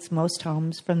isolates most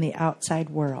homes from the outside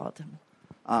world.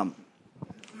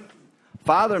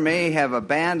 Father may have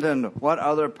abandoned what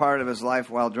other part of his life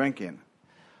while drinking?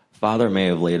 Father may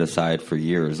have laid aside for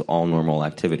years all normal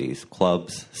activities,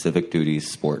 clubs, civic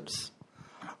duties, sports.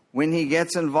 When he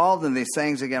gets involved in these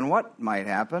things again, what might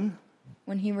happen?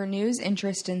 When he renews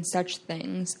interest in such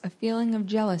things, a feeling of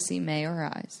jealousy may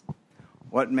arise.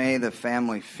 What may the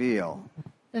family feel?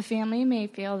 The family may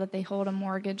feel that they hold a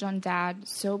mortgage on Dad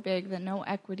so big that no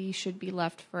equity should be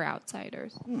left for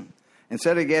outsiders.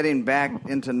 Instead of getting back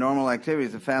into normal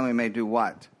activities, the family may do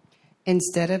what?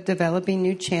 Instead of developing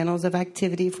new channels of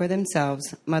activity for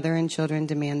themselves, mother and children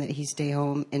demand that he stay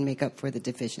home and make up for the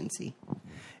deficiency.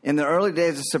 In the early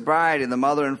days of sobriety, the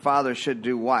mother and father should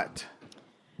do what?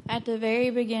 At the very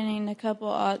beginning, the couple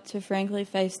ought to frankly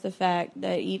face the fact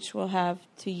that each will have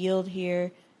to yield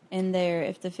here and there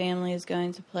if the family is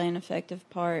going to play an effective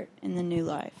part in the new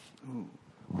life. Ooh,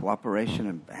 cooperation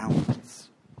and balance.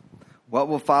 What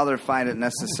will father find it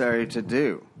necessary to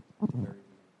do?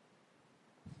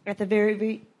 At the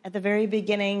very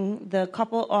beginning, the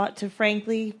couple ought to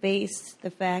frankly face the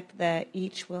fact that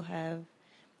each will have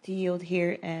to yield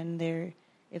here and there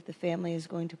if the family is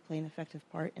going to play an effective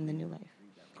part in the new life.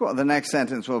 Cool. The next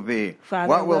sentence will be, Father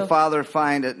what will will- Father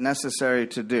find it necessary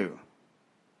to do?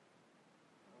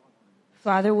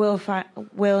 Father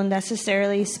will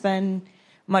necessarily spend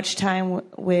much time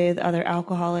with other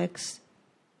alcoholics,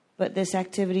 but this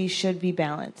activity should be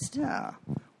balanced. Yeah.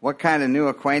 What kind of new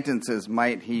acquaintances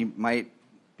might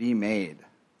be made?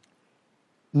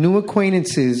 New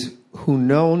acquaintances who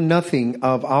know nothing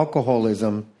of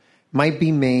alcoholism might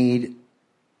be made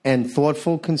and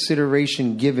thoughtful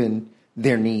consideration given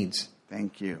their needs.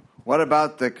 Thank you. What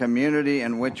about the community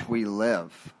in which we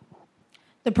live?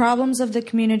 The problems of the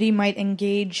community might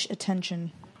engage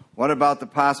attention. What about the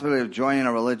possibility of joining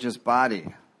a religious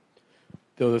body?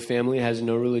 Though the family has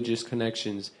no religious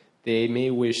connections, they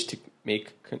may wish to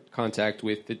make contact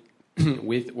with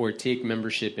with or take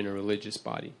membership in a religious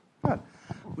body. Good.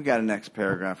 We got a next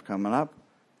paragraph coming up.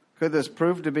 Could this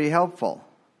prove to be helpful?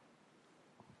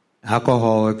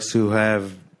 Alcoholics who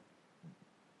have,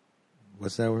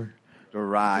 what's that word?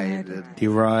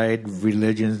 Deride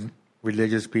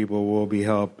religious people will be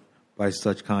helped by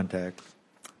such contact.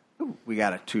 Ooh, we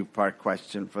got a two-part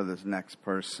question for this next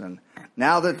person.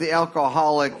 Now that the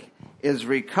alcoholic is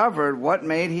recovered, what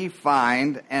may he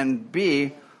find? And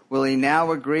B, will he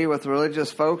now agree with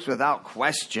religious folks without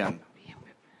question?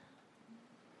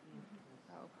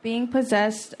 Being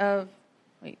possessed of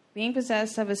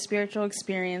a spiritual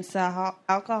experience, the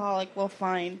alcoholic will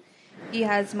find he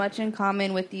has much in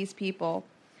common with these people,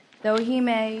 though he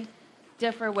may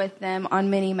differ with them on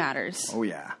many matters. Oh,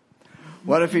 yeah.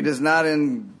 What if he does not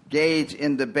engage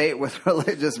in debate with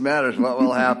religious matters? What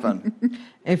will happen?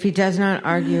 If he does not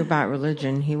argue about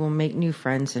religion, he will make new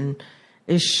friends and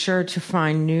is sure to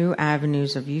find new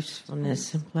avenues of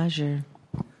usefulness and pleasure.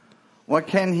 What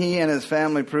can he and his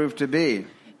family prove to be?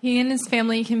 He and his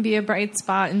family can be a bright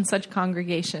spot in such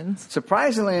congregations.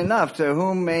 Surprisingly enough, to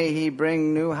whom may he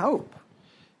bring new hope?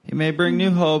 He may bring new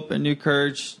hope and new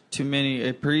courage to many,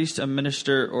 a priest, a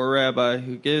minister, or rabbi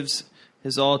who gives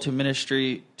his all to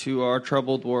ministry to our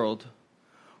troubled world.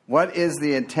 What is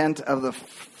the intent of the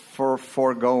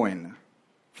foregoing?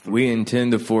 We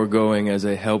intend the foregoing as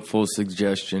a helpful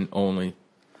suggestion only.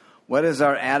 What is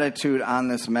our attitude on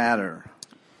this matter?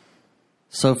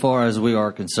 So far as we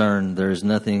are concerned, there is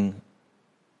nothing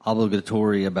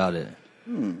obligatory about it.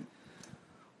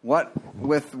 What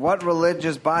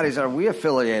religious bodies are we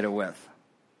affiliated with?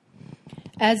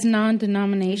 As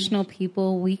non-denominational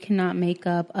people, we cannot make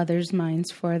up others'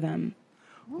 minds for them.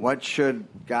 What should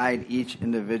guide each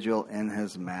individual in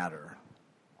his matter?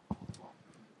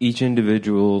 Each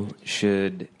individual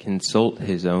should consult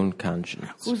his own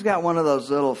conscience. Who's got one of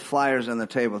those little flyers on the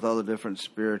table with all the different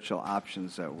spiritual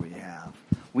options that we have?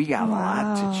 We got a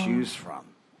lot to choose from.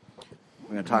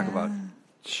 We're going to talk about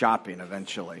shopping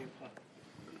eventually.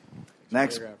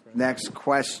 Next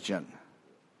question.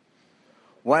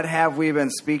 What have we been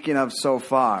speaking of so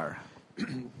far?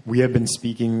 We have been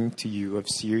speaking to you of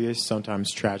serious,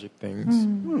 sometimes tragic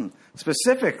things.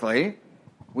 Specifically,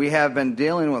 we have been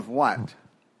dealing with what?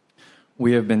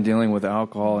 We have been dealing with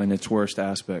alcohol in its worst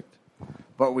aspect.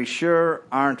 But we sure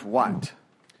aren't what?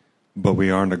 But we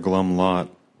aren't a glum lot.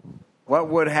 What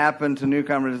would happen to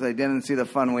newcomers if they didn't see the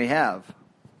fun we have?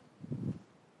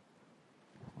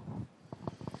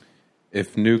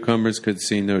 If newcomers could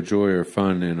see no joy or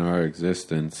fun in our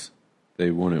existence,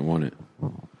 they wouldn't want it.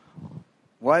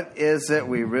 What is it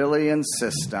we really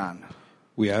insist on?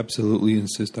 We absolutely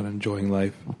insist on enjoying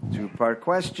life. Two-part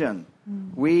question.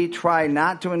 We try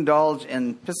not to indulge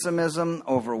in pessimism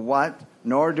over what,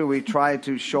 nor do we try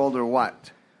to shoulder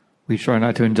what? We try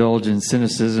not to indulge in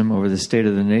cynicism over the state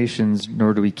of the nations,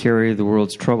 nor do we carry the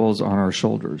world's troubles on our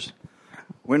shoulders.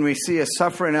 When we see a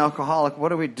suffering alcoholic, what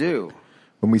do?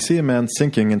 When we see a man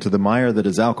sinking into the mire that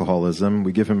is alcoholism,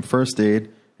 we give him first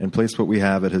aid and place what we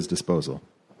have at his disposal.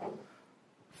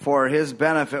 For his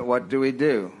benefit, what do we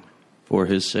do? For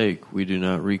his sake, we do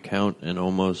not recount and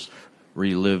almost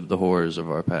relive the horrors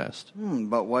of our past.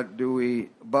 But what do we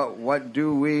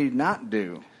not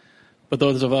do? But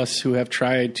those of us who have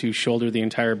tried to shoulder the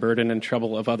entire burden and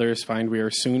trouble of others find we are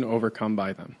soon overcome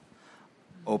by them.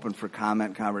 Open for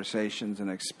comment, conversations, and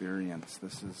experience.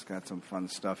 This has got some fun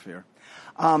stuff here.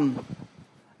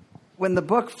 When the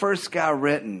book first got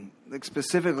written,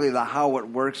 specifically the How It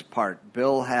Works part,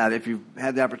 Bill had, if you've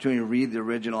had the opportunity to read the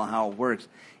original How It Works,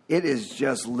 it is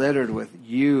just littered with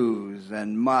yous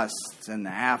and musts and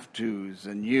have-tos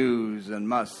and yous and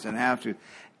musts and have-tos.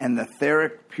 And the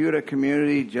therapeutic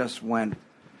community just went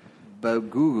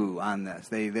goo on this.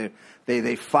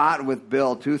 They fought with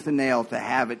Bill tooth and nail to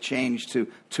have it changed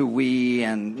to we,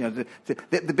 and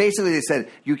basically they said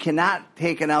you cannot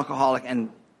take an alcoholic and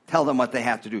tell them what they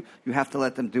have to do. You have to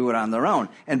let them do it on their own.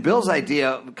 And Bill's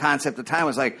concept at the time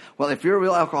was like, well, if you're a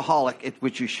real alcoholic,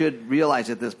 which you should realize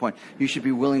at this point, you should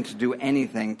be willing to do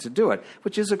anything to do it,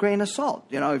 which is a grain of salt.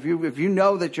 If you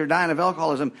know that you're dying of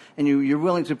alcoholism and you're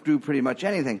willing to do pretty much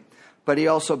anything. But he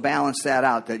also balanced that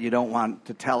out, that you don't want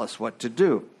to tell us what to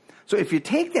do. So if you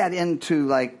take that into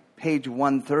like page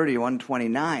 130,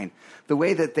 129, the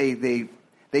way that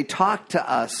they talk to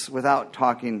us without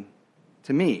talking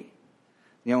to me.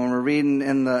 When we're reading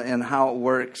in how it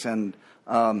works and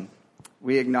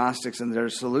we agnostics and their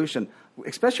solution,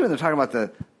 especially when they're talking about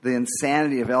the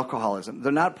insanity of alcoholism,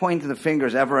 they're not pointing the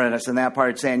fingers ever at us in that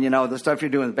part saying, the stuff you're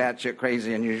doing is batshit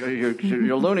crazy and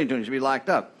you're Looney Tunes, you should be locked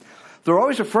up. They're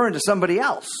always referring to somebody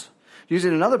else,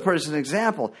 using another person's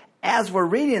example. As we're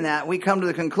reading that, we come to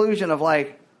the conclusion of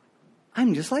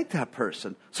I'm just like that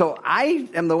person. So I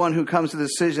am the one who comes to the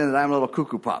decision that I'm a little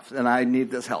cuckoo puff and I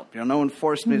need this help. No one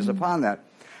forced me upon that.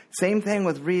 Same thing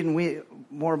with reading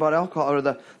more about alcohol or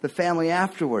the family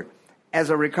afterward. As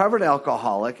a recovered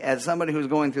alcoholic, as somebody who's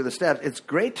going through the steps, it's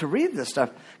great to read this stuff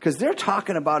because they're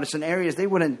talking about us in areas they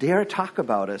wouldn't dare talk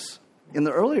about us in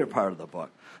the earlier part of the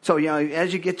book. So,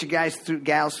 as you get your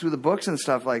gals through the books and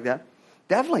stuff like that,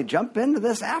 definitely jump into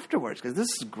this afterwards because this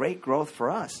is great growth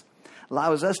for us.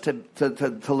 Allows us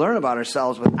to learn about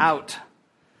ourselves without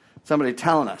somebody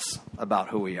telling us about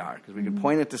who we are, because we can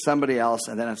point it to somebody else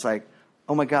and then it's like,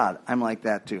 oh my God, I'm like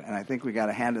that too. And I think we got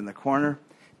a hand in the corner.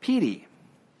 Pita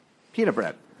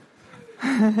bread.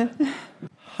 Hi,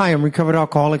 I'm recovered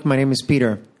alcoholic. My name is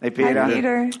Peter. Hey, Peter. Hi,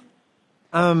 Peter.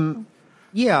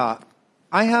 Yeah,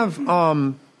 I have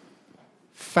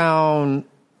found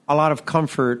a lot of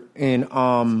comfort in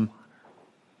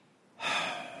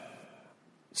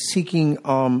seeking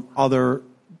other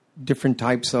different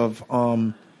types of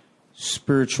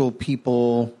spiritual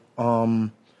people,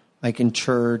 like in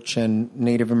church and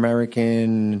Native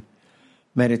American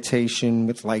meditation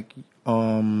with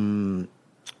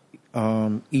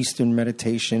Eastern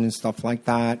meditation and stuff like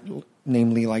that,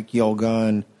 namely like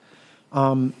yoga.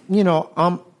 And,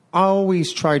 I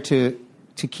always try to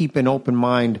keep an open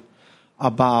mind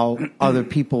about other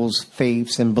people's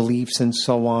faiths and beliefs and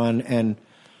so on. And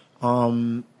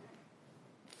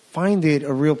find it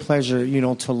a real pleasure,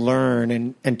 to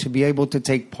learn and to be able to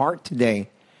take part today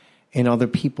in other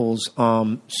people's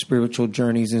spiritual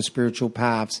journeys and spiritual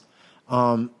paths.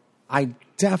 I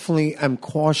definitely am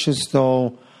cautious,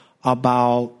 though,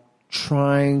 about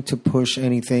trying to push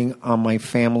anything on my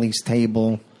family's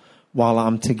table while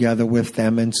I'm together with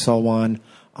them and so on,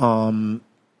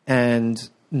 and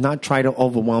not try to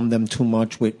overwhelm them too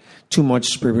much with too much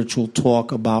spiritual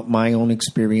talk about my own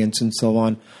experience and so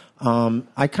on.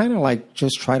 I kind of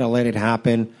just try to let it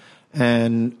happen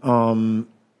and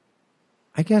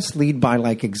I guess lead by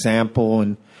example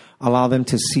and allow them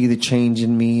to see the change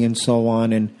in me and so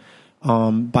on.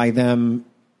 And by them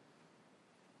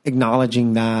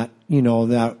acknowledging that,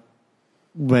 that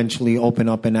eventually open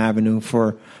up an avenue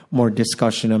for more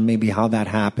discussion of maybe how that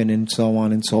happened and so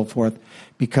on and so forth.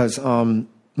 Because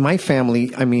my family,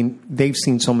 they've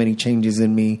seen so many changes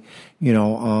in me,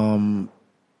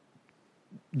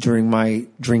 during my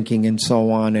drinking and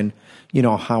so on, and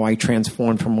how I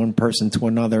transformed from one person to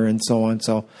another and so on.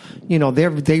 So,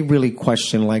 they really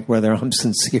question whether I'm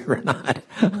sincere or not.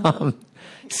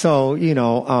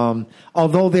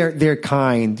 Although they're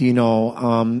kind,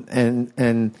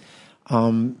 and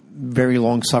very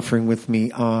long suffering with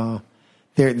me,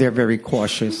 they're very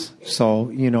cautious. So,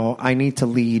 I need to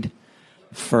lead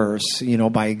first,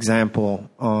 by example,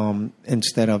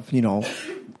 instead of,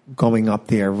 going up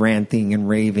there ranting and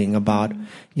raving about,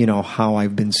 how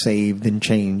I've been saved and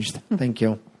changed. Thank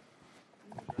you.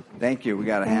 Thank you. We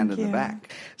got a hand in the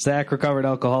back. Zach, recovered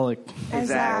alcoholic. Hey,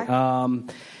 Zach.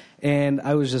 And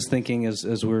I was just thinking as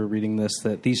we were reading this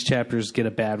that these chapters get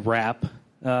a bad rap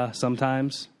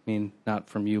sometimes. Not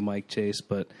from you, Mike Chase,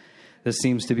 but this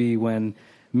seems to be when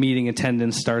meeting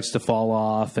attendance starts to fall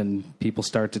off and people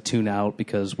start to tune out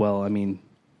because,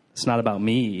 it's not about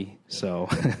me, so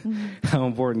how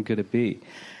important could it be?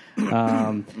 But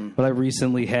I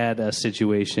recently had a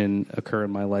situation occur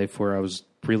in my life where I was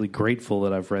really grateful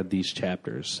that I've read these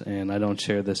chapters, and I don't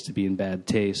share this to be in bad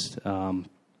taste.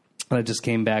 I just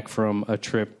came back from a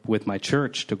trip with my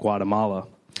church to Guatemala,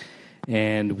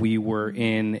 and we were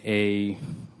in a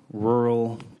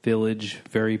rural village,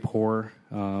 very poor,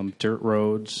 dirt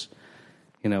roads,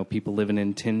 people living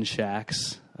in tin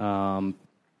shacks.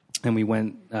 And we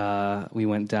went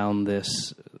down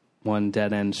this one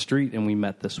dead-end street, and we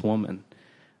met this woman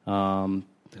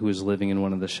who was living in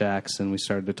one of the shacks, and we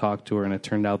started to talk to her, and it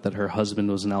turned out that her husband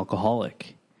was an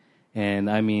alcoholic. And,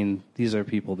 I mean, these are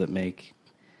people that make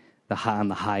on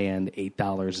the high end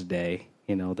 $8 a day.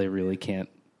 You know, they really can't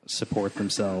support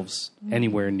themselves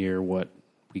anywhere near what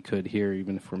we could here,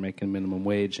 even if we're making minimum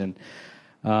wage. And,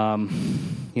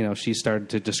 you know, she started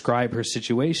to describe her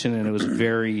situation, and it was a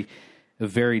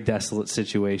very desolate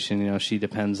situation. You know, she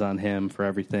depends on him for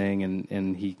everything,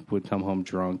 and he would come home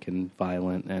drunk and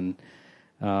violent.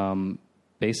 And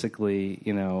basically,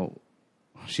 you know,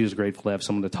 she was grateful to have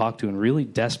someone to talk to and really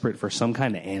desperate for some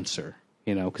kind of answer,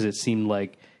 you know, because it seemed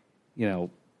like, you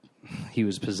know, he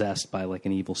was possessed by like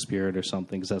an evil spirit or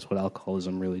something, because that's what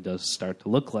alcoholism really does start to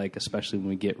look like, especially when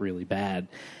we get really bad.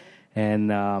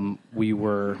 And we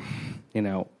were, you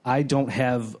know, I don't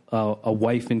have a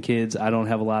wife and kids. I don't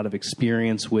have a lot of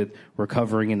experience with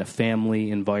recovering in a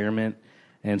family environment.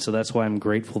 And so that's why I'm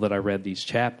grateful that I read these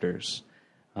chapters,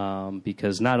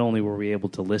 because not only were we able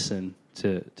to listen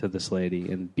to this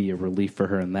lady and be a relief for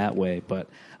her in that way, but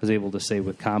I was able to say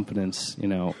with confidence, you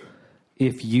know,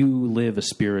 if you live a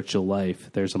spiritual life,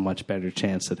 there's a much better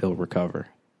chance that he'll recover.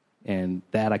 And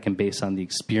that I can base on the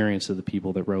experience of the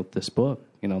people that wrote this book.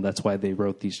 You know, that's why they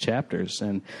wrote these chapters.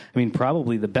 And, I mean,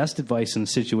 probably the best advice in a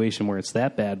situation where it's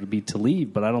that bad would be to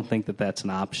leave, but I don't think that that's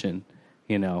an option,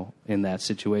 you know, in that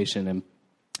situation.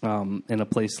 And in a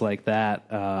place like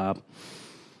that,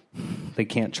 they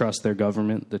can't trust their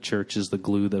government. The church is the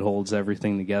glue that holds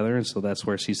everything together, and so that's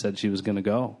where she said she was going to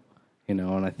go, you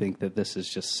know. And I think that this is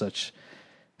just such,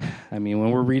 I mean,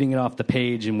 when we're reading it off the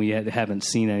page and we haven't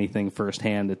seen anything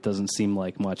firsthand, it doesn't seem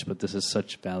like much, but this is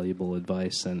such valuable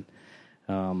advice. And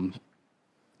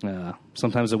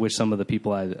sometimes I wish some of the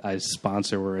people I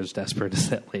sponsor were as desperate as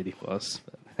that lady was.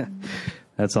 But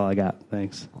that's all I got.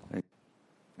 Thanks.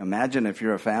 Imagine if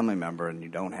you're a family member and you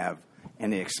don't have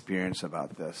any experience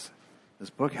about this. This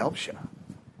book helps you.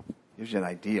 Gives you an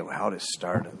idea of how to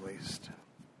start, at least.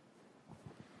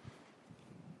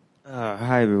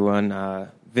 Hi, everyone.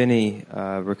 Vinny,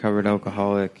 recovered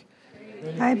alcoholic.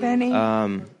 Hi, Benny.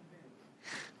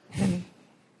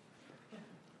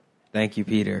 Thank you,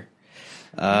 Peter.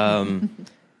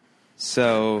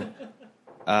 So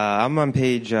I'm on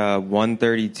page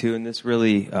 132, and this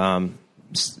really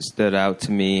stood out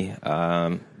to me.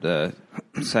 The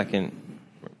second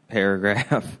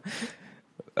paragraph.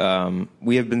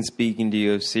 We have been speaking to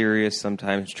you of serious,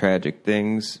 sometimes tragic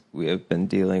things. We have been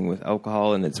dealing with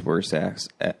alcohol in its worst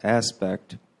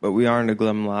aspect, but we aren't a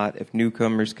glum lot. If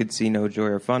newcomers could see no joy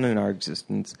or fun in our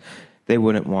existence, they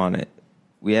wouldn't want it.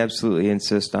 We absolutely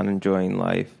insist on enjoying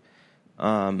life.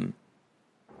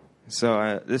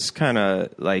 So this kind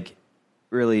of like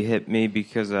really hit me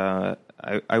because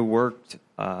I worked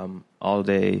all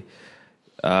day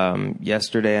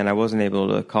yesterday, and I wasn't able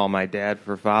to call my dad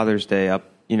for Father's Day up,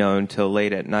 you know, until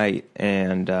late at night,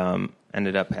 and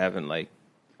ended up having like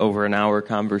over an hour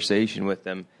conversation with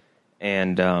him.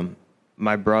 And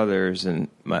my brothers and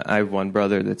I have one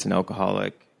brother that's an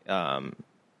alcoholic,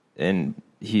 and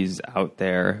he's out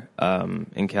there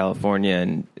in California,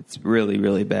 and it's really,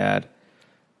 really bad.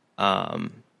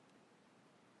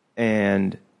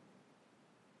 And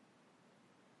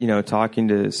you know, talking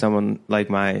to someone like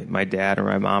my dad or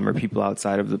my mom or people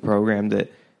outside of the program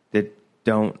that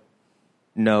don't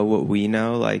know what we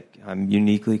know, like I'm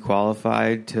uniquely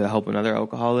qualified to help another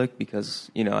alcoholic because,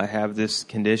 you know, I have this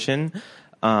condition.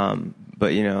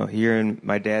 But, you know, hearing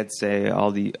my dad say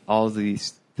all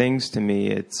these things to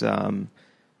me, it's,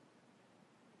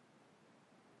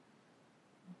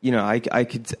 you know, I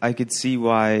could see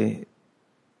why,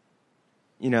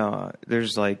 you know,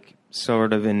 there's like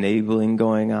sort of enabling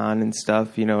going on and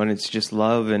stuff, you know, and it's just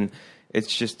love, and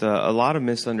it's just a lot of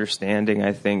misunderstanding,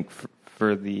 I think,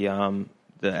 for the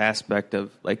aspect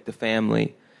of like the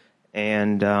family.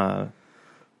 And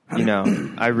you know,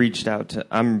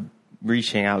 I'm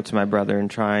reaching out to my brother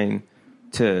and trying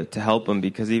to help him,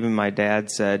 because even my dad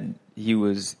said he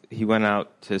went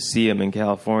out to see him in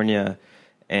California,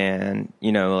 and,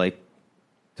 you know, like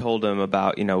told him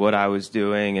about, you know, what I was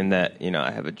doing, and that, you know,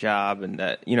 I have a job, and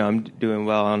that, you know, I'm doing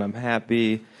well and I'm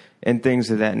happy, and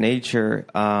things of that nature.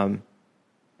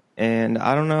 And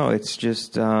I don't know, it's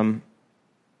just, yeah,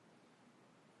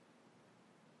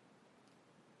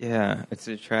 it's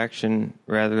attraction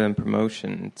rather than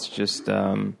promotion. It's just,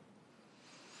 yeah,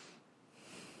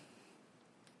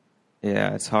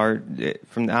 it's hard.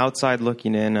 From the outside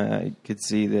looking in, I could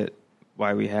see that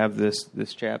why we have this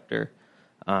chapter.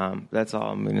 That's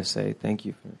all I'm going to say. Thank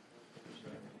you.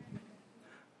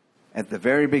 At the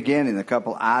very beginning, the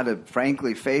couple ought to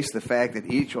frankly face the fact that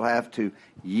each will have to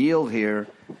yield here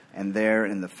and there,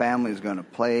 and the family is going to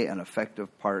play an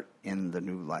effective part in the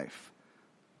new life.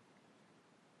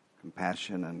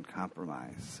 Compassion and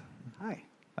compromise. Hi.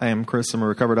 I am Chris. I'm a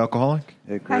recovered alcoholic.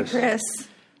 Hey, Chris. Hi, Chris.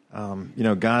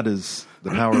 God is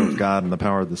the power of God, and the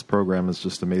power of this program is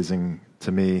just amazing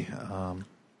to me.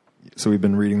 So we've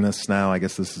been reading this now. I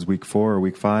guess this is week 4 or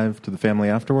week 5 to the family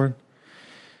afterward.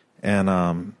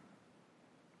 And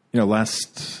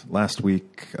last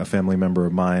week, a family member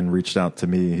of mine reached out to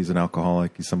me. He's an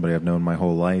alcoholic. He's somebody I've known my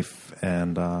whole life,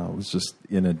 and was just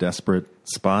in a desperate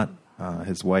spot.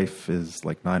 His wife is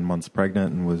like 9 months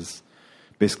pregnant and was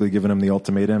basically giving him the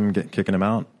ultimatum, kicking him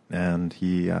out. And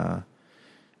he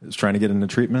was trying to get into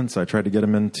treatment, so I tried to get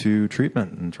him into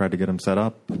treatment and tried to get him set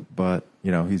up. But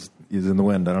he's in the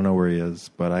wind. I don't know where he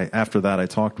is. But after that, I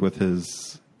talked with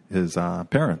his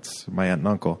parents, my aunt and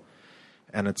uncle,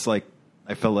 and it's like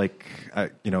I felt like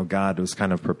God was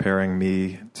kind of preparing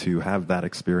me to have that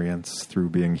experience through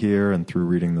being here and through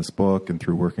reading this book and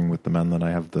through working with the men that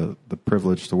I have the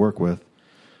privilege to work with,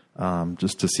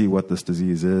 just to see what this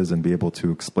disease is and be able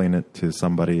to explain it to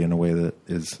somebody in a way that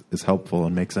is helpful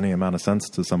and makes any amount of sense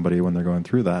to somebody when they're going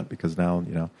through that, because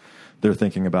now they're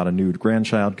thinking about a new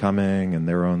grandchild coming and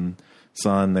their own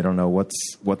son. They don't know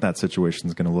what that situation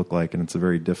is going to look like, and it's a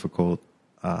very difficult,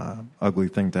 ugly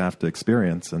thing to have to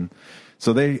experience. And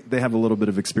so they have a little bit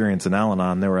of experience in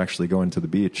Al-Anon. They were actually going to the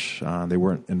beach. They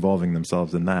weren't involving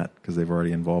themselves in that because they've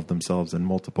already involved themselves in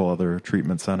multiple other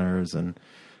treatment centers and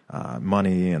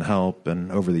money and help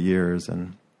and over the years.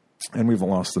 And we've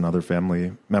lost another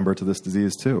family member to this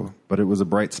disease too. But it was a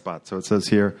bright spot. So it says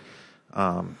here,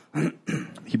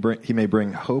 he may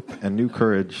bring hope and new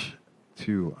courage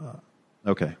to...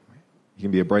 He can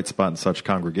be a bright spot in such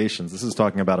congregations. This is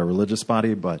talking about a religious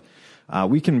body, but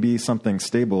we can be something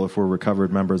stable if we're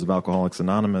recovered members of Alcoholics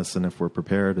Anonymous, and if we're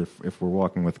prepared, if we're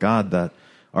walking with God, that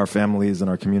our families and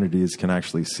our communities can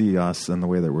actually see us and the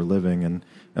way that we're living. And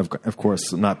of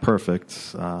course, not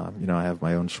perfect. I have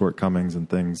my own shortcomings and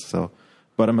things. So,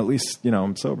 but I'm at least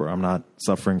I'm sober. I'm not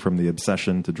suffering from the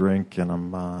obsession to drink, and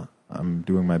I'm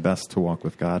doing my best to walk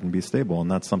with God and be stable. And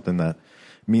that's something that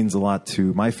means a lot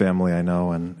to my family, I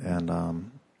know, and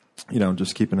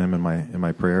just keeping him in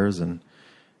my prayers and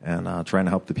trying to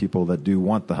help the people that do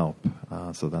want the help.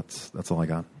 So that's all I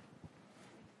got.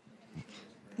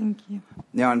 Thank you.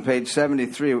 Now on page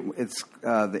 73, it's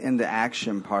the into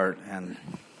action part, and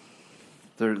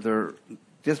they're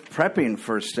just prepping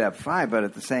for step 5, but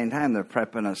at the same time they're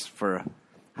prepping us for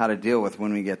how to deal with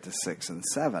when we get to 6 and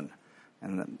 7.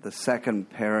 And the second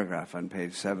paragraph on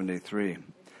page 73.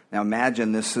 Now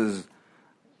imagine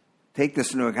take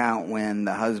this into account when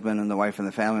the husband and the wife and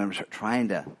the family members are trying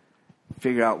to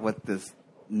figure out what this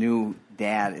new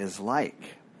dad is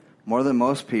like. More than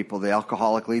most people, the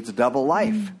alcoholic leads a double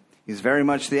life. He's very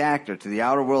much the actor. To the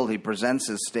outer world, he presents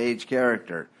his stage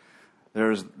character.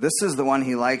 This is the one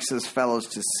he likes his fellows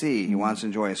to see. He wants to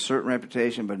enjoy a certain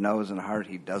reputation, but knows in heart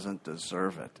he doesn't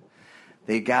deserve it.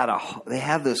 They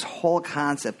have this whole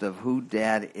concept of who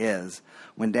dad is.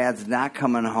 When dad's not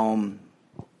coming home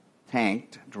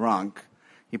tanked, drunk,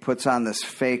 he puts on this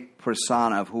fake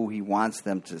persona of who he wants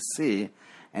them to see,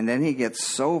 and then he gets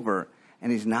sober,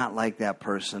 and he's not like that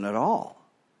person at all.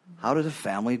 How does a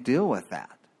family deal with that?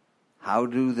 How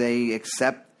do they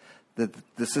accept that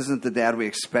this isn't the dad we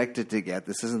expected to get?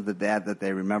 This isn't the dad that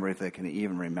they remember, if they can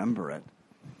even remember it.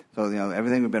 So,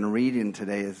 everything we've been reading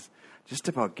today is just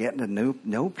about getting to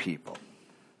know people.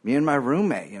 Me and my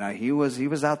roommate, he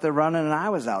was out there running and I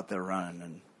was out there running,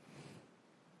 and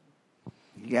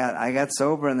I got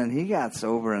sober and then he got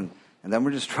sober, and then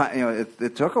we're just trying.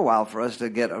 It took a while for us to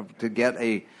get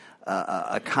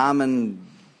a common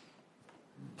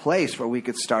place where we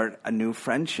could start a new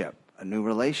friendship, a new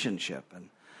relationship,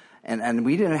 and I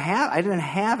didn't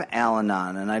have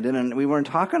Al-Anon, and we weren't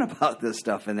talking about this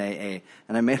stuff in AA,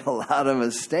 and I made a lot of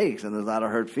mistakes and there's a lot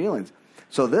of hurt feelings.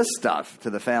 So this stuff to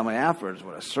the family afterwards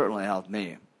would have certainly helped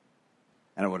me.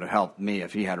 And it would have helped me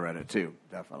if he had read it too,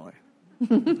 definitely.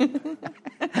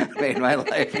 Made my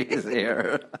life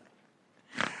easier.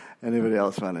 Anybody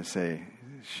else want to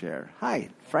share? Hi,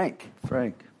 Frank.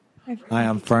 Hi,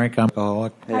 I'm Frank. I'm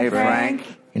alcoholic. Hey, Frank.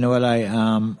 You know what?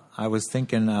 I was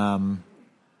thinking, I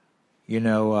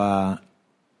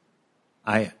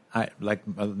like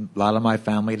a lot of my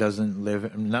family doesn't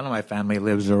live. None of my family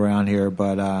lives around here,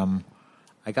 but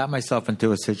I got myself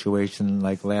into a situation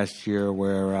like last year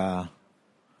where I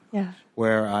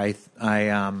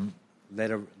let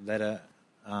a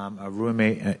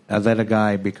roommate, I let a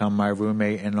guy become my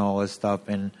roommate and all this stuff,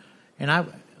 and I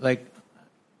like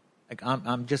like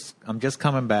I'm just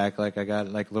coming back. Like I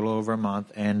got like a little over a month,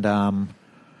 and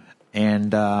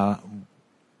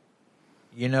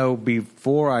you know,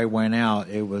 before I went out,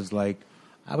 it was like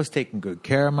I was taking good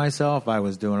care of myself. I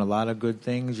was doing a lot of good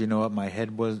things. You know what? My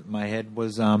head was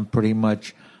pretty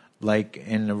much like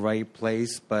in the right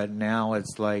place. But now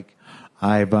it's like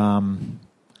after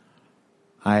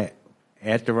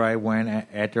I went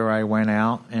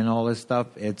out and all this stuff,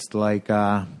 it's like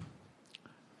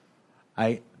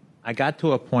I got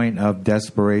to a point of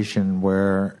desperation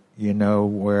where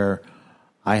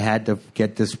I had to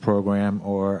get this program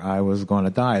or I was going to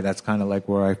die. That's kind of like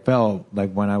where I felt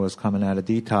like when I was coming out of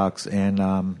detox.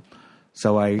 And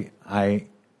so I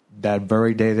that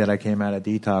very day that I came out of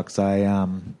detox,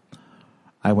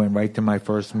 I went right to my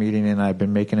first meeting, and I've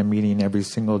been making a meeting every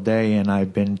single day, and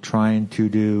I've been trying to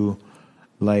do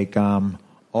like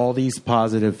all these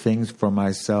positive things for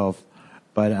myself.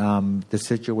 But the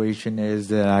situation is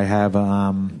that I have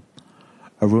a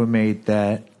roommate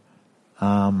that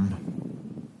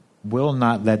will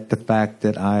not let the fact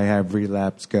that I have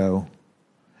relapse go,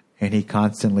 and he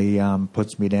constantly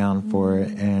puts me down for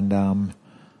it. And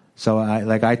so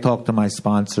I talked to my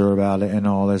sponsor about it and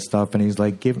all this stuff, and he's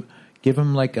like, give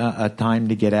him like a time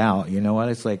to get out. You know what?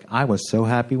 It's like I was so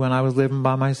happy when I was living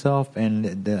by myself,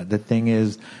 and the thing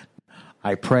is,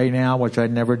 I pray now, which I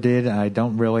never did. I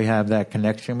don't really have that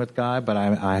connection with God, but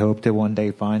I hope to one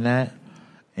day find that.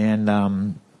 And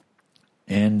I'm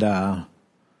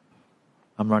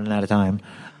running out of time.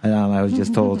 I was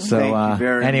just told. So Thank you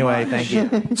very anyway, much. thank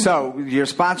you. So your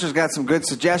sponsor's got some good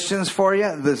suggestions for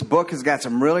you. This book has got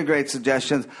some really great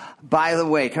suggestions. By the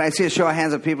way, can I see a show of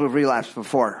hands of people who've relapsed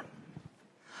before?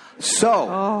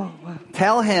 So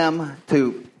tell him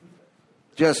to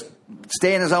just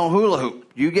stay in his own hula hoop.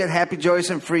 You get happy, joyous,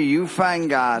 and free. You find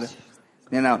God.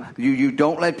 You know, you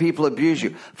don't let people abuse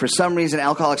you. For some reason,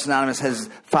 Alcoholics Anonymous has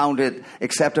found it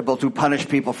acceptable to punish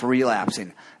people for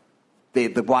relapsing.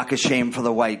 The walk of shame for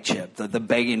the white chip, the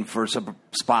begging for some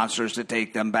sponsors to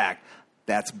take them back.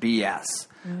 That's BS.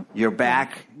 Yep. You're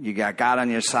back. You got God on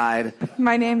your side.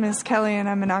 My name is Kelly, and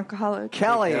I'm an alcoholic.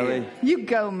 Kelly. Hey, Kelly. You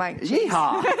go, Mike.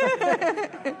 Yeehaw.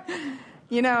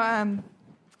 You know,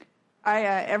 I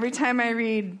every time I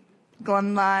read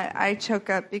Glum Lot, I choke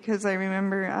up because I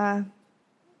remember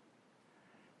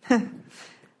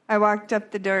I walked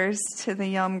up the doors to the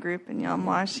Yelm group in Yelm,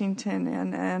 Washington,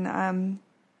 and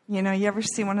you know, you ever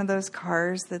see one of those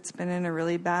cars that's been in a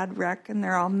really bad wreck and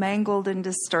they're all mangled and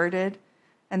distorted?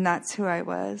 And that's who I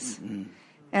was. Mm-hmm.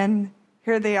 And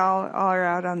here they all are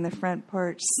out on the front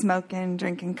porch, smoking,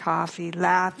 drinking coffee,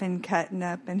 laughing, cutting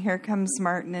up. And here comes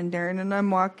Martin and Darren, and I'm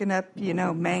walking up, you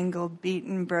know, mangled,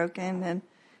 beaten, broken.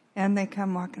 And they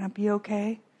come walking up, you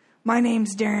okay? My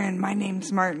name's Darren. My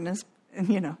name's Martin. And,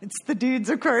 you know, it's the dudes,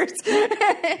 of course.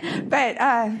 But,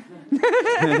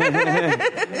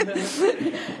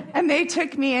 and they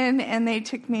took me in, and they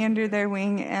took me under their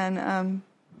wing, and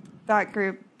that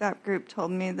group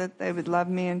told me that they would love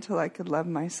me until I could love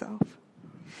myself.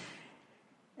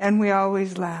 And we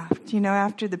always laughed, you know,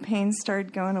 after the pain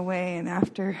started going away, and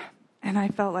I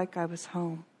felt like I was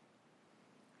home.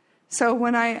 So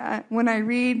when I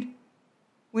read,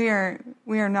 we are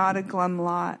not a glum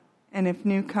lot. And if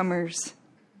newcomers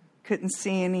couldn't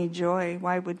see any joy,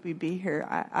 why would we be here?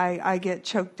 I get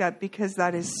choked up because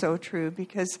that is so true.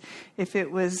 Because if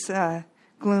it was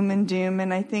gloom and doom,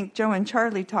 and I think Joe and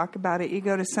Charlie talk about it, you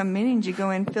go to some meetings, you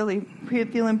go in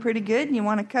feeling pretty good, and you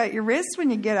want to cut your wrists when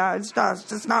you get out. It's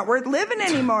just not worth living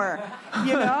anymore,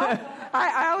 you know?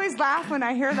 I always laugh when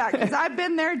I hear that because I've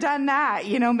been there, done that,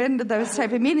 you know, been to those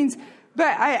type of meetings.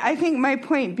 But I think my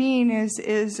point being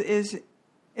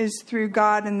is through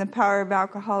God and the power of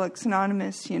Alcoholics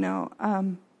Anonymous, you know,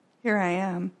 here I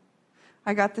am.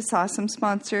 I got this awesome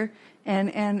sponsor, and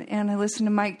I listen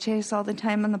to Mike Chase all the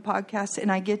time on the podcast,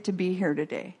 and I get to be here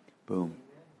today. Boom.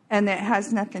 And it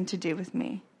has nothing to do with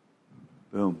me.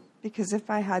 Boom. Because if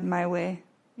I had my way,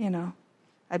 you know,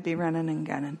 I'd be running and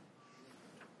gunning.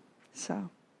 So.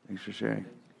 Thanks for sharing.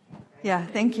 Yeah,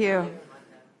 thank you.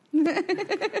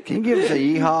 Can you give us a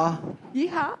yeehaw?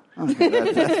 Yeehaw. Okay,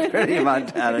 that's pretty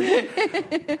Montana.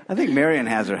 I think Marion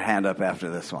has her hand up after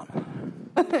this one.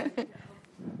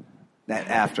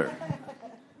 After.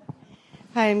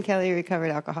 Hi, I'm Kelly,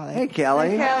 recovered alcoholic. Hey,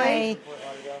 Kelly. Hey,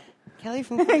 Kelly. Kelly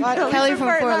from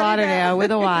Fort Lauderdale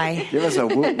with a Y. Give us a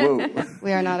whoop whoop.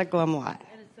 We are not a glum lot.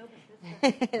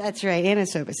 That's right, and a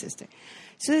sober sister.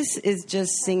 So this is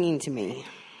just singing to me.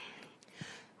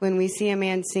 When we see a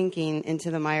man sinking into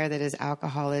the mire that is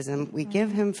alcoholism, we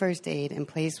give him first aid and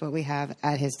place what we have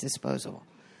at his disposal.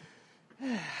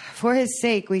 For his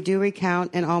sake, we do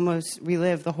recount and almost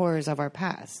relive the horrors of our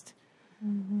past.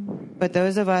 But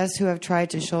those of us who have tried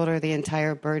to shoulder the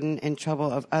entire burden and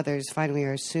trouble of others find we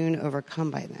are soon overcome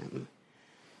by them.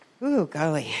 Ooh,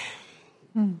 golly.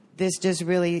 This just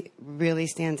really, really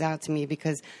stands out to me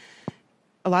because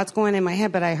a lot's going on in my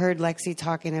head, but I heard Lexi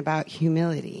talking about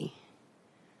humility.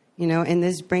 You know, and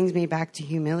this brings me back to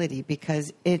humility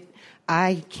because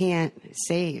I can't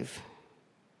save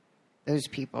those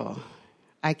people.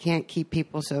 I can't keep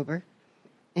people sober,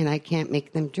 and I can't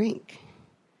make them drink.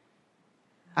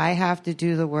 I have to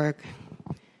do the work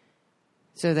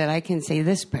so that I can say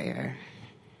this prayer.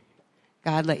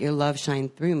 God, let your love shine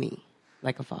through me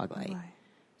like a fog light,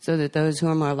 so that those who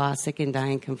are more lost, sick, and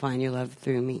dying can find your love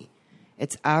through me.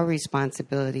 It's our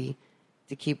responsibility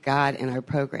to keep God in our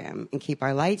program and keep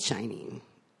our light shining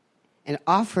and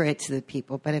offer it to the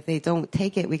people. But if they don't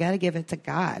take it, we got to give it to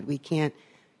God. We can't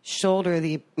shoulder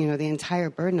the entire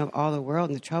burden of all the world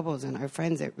and the troubles and our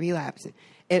friends that relapse.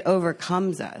 It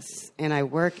overcomes us, and I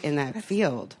work in that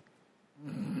field.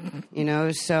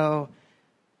 So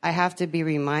I have to be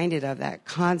reminded of that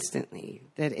constantly,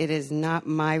 that it is not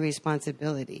my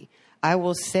responsibility. I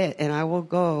will sit and I will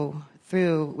go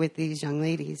through with these young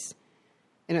ladies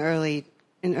in early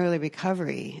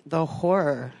recovery, the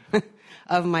horror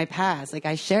of my past. Like,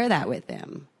 I share that with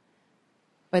them.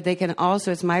 But they can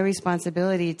also, it's my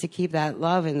responsibility to keep that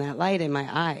love and that light in my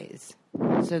eyes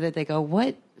so that they go,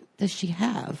 what does she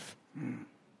have?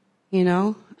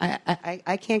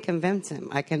 I can't convince him.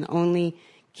 I can only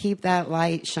keep that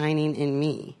light shining in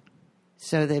me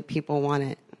so that people want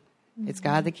it. It's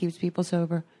God that keeps people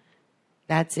sober.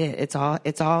 That's it. It's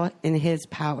all in his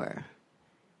power.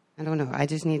 I don't know. I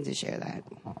just need to share that.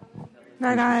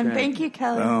 Right on. Thank you,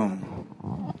 Kelly.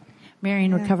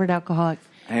 Marion, recovered alcoholic.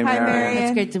 Hey, Hi, Marion.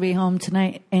 It's great to be home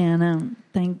tonight, and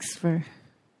thanks for.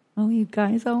 Oh, you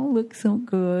guys all look so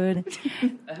good.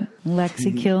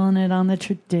 Lexi killing it on the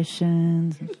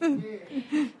traditions.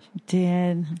 She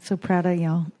did. I'm so proud of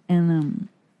y'all, and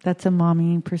that's a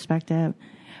mommy perspective.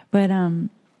 But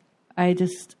I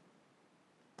just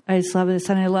love this,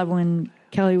 and I love when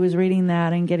Kelly was reading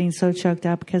that and getting so choked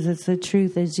up because it's the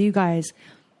truth. As you guys.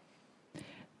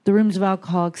 The Rooms of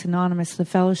Alcoholics Anonymous, the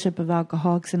Fellowship of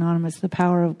Alcoholics Anonymous, the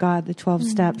Power of God, the 12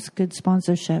 Steps, good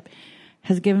sponsorship,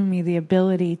 has given me the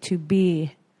ability to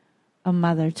be a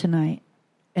mother tonight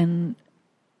and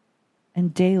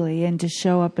daily, and to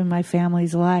show up in my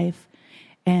family's life,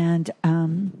 and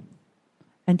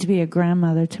to be a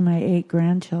grandmother to my 8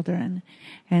 grandchildren,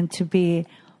 and to be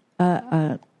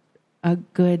a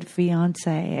good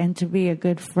fiance, and to be a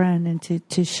good friend, and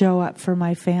to show up for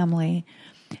my family.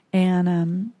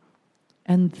 And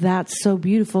that's so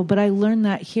beautiful. But I learned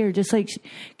that here, just like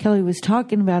Kelly was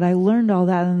talking about. I learned all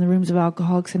that in the Rooms of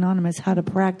Alcoholics Anonymous, how to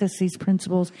practice these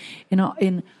principles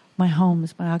in my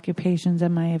homes, my occupations,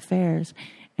 and my affairs,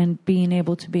 and being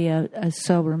able to be a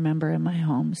sober member in my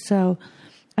home. So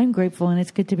I'm grateful, and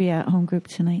it's good to be at home group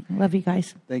tonight. Love you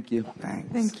guys. Thank you.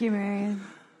 Thank you, Marion.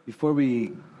 Before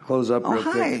we close up real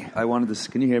quick, I wanted to.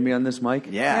 Can you hear me on this mic?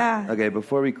 Yeah. Okay.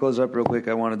 Before we close up real quick,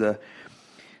 I wanted to.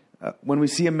 When we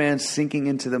see a man sinking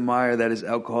into the mire that is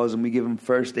alcoholism, we give him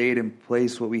first aid and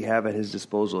place what we have at his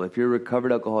disposal. If you're a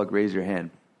recovered alcoholic, raise your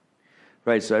hand.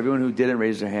 Right, so everyone who didn't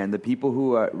raise their hand, the people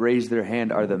who raised their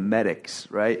hand are the medics,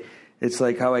 right? It's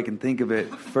like how I can think of it,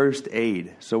 first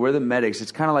aid. So we're the medics.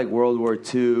 It's kind of like World War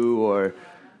II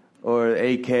or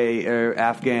AK or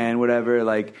Afghan, whatever.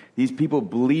 Like, these people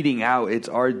bleeding out, it's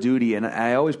our duty. And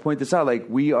I always point this out, like,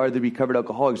 we are the recovered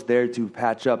alcoholics there to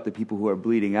patch up the people who are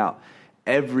bleeding out.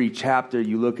 Every chapter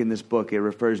you look in this book, it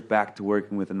refers back to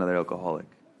working with another alcoholic.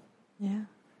 Yeah.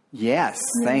 Yes,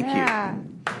 thank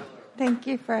you. Thank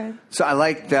you, Fred. So I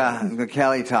liked what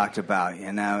Kelly talked about.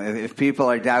 If people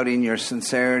are doubting your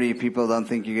sincerity, people don't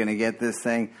think you're going to get this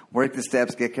thing, work the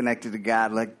steps, get connected to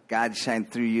God, let God shine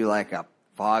through you like a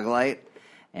fog light,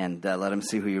 and let them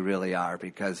see who you really are.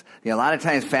 Because a lot of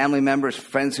times family members,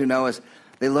 friends who know us,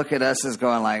 they look at us as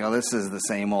going like, oh, this is the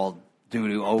same old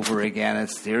doo-doo over again.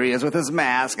 It's here he is with his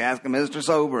mask, asking Mr.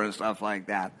 Sober and stuff like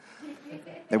that.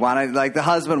 They want to, like the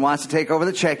husband wants to take over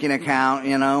the checking account,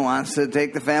 wants to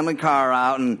take the family car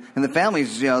out. And the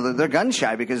families, they're gun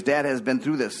shy because dad has been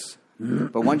through this.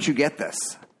 But once you get this,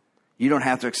 you don't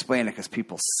have to explain it because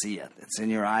people see it. It's in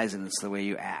your eyes and it's the way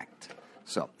you act.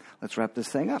 So let's wrap this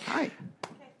thing up. Hi.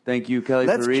 Thank you, Kelly,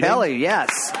 That's for reading. Kelly,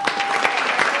 yes.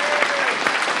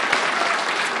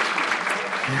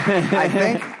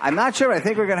 I'm not sure. I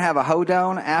think we're going to have a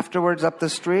hoedown afterwards up the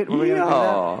street. We're going to do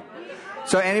that.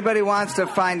 So anybody wants to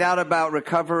find out about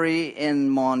recovery in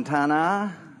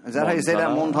Montana, Is that how you say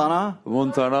that? Montana?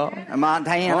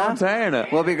 Montana.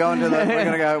 We'll be going to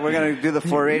we're gonna do the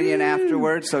Floridian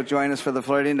afterwards, so join us for the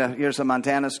Floridian to hear some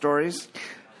Montana stories.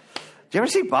 Did you ever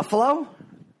see buffalo?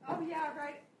 Oh yeah,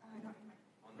 right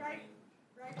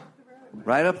up the road.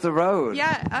 Right up the road.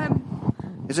 Yeah.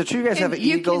 Is it true you guys have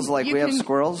eagles like we have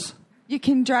squirrels? You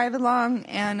can drive along,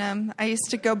 and I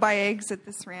used to go buy eggs at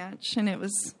this ranch, and it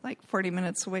was like 40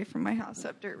 minutes away from my house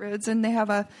up dirt roads. And they have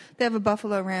a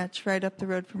buffalo ranch right up the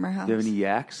road from our house. Do you have any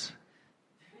yaks?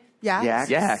 Yaks?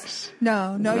 Yaks.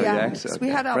 No yaks. Okay. We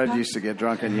had Fred used to get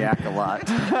drunk and yak a lot.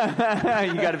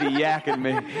 You got to be yakking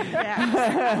me.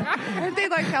 Aren't they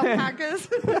like alpacas?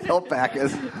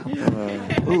 Alpacas.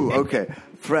 Ooh, okay.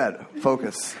 Fred,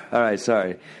 focus. All right,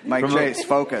 sorry. Mike Chase,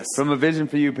 focus. From A Vision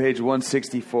for You, page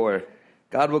 164.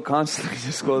 God will constantly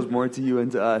disclose more to you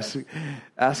and to us.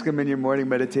 Ask him in your morning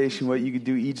meditation what you could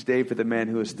do each day for the man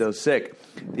who is still sick.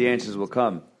 The answers will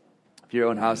come if your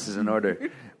own house is in order.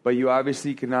 But you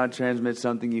obviously cannot transmit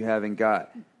something you haven't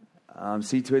got.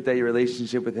 See to it that your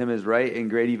relationship with him is right, and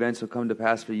great events will come to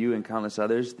pass for you and countless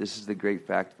others. This is the great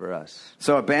fact for us.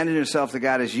 So abandon yourself to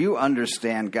God as you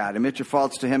understand God. Admit your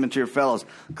faults to him and to your fellows.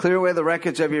 Clear away the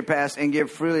wreckage of your past and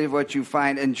give freely of what you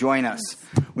find, and join us.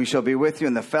 We shall be with you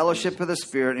in the fellowship of the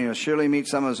Spirit, and you'll surely meet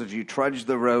some of us as you trudge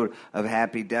the road of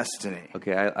happy destiny.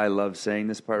 Okay, I love saying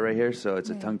this part right here, so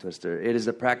it's a tongue twister. It is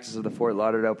the practice of the Fort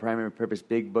Lauderdale Primary Purpose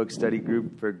Big Book Study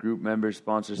Group for group members,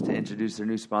 sponsors, to introduce their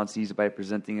new sponsees by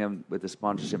presenting them with a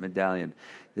sponsorship medallion.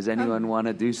 Does anyone want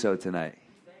to do so tonight?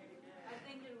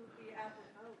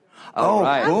 Oh,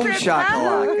 right. Boom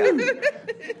shakalaka.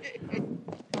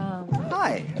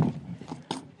 Hi.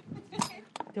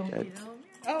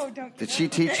 Don't. Did she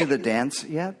teach you the dance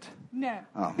yet? No.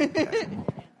 Oh, okay.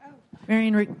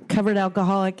 Marion, recovered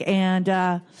alcoholic, and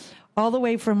all the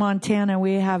way from Montana,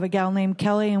 we have a gal named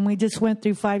Kelly, and we just went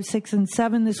through 5, 6, and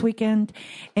 7 this weekend.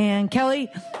 And Kelly,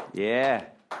 Yeah.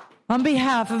 on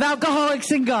behalf of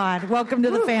Alcoholics and God, welcome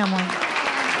to the family.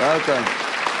 Welcome.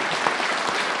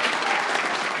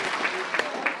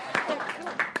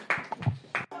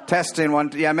 Testing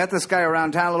one. Yeah, I met this guy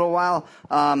around town a little while,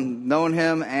 known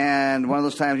him, and one of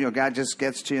those times, God just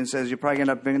gets to you and says, you're probably going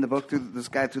to end up bringing this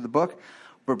guy through the book.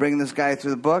 We're bringing this guy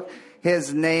through the book.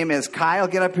 His name is Kyle.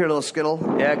 Get up here, little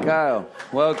skittle. Yeah, Kyle.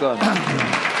 Welcome.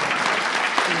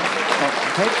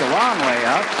 Take the long way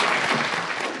up.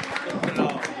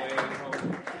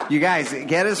 You guys,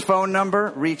 get his phone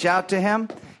number. Reach out to him.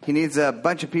 He needs a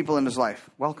bunch of people in his life.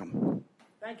 Welcome.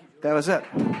 Thank you. That was it.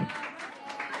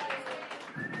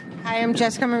 Hi, I'm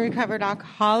Jessica. I'm a recovered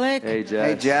alcoholic. Hey, Jess.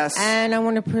 Hey, Jess. And I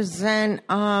want to present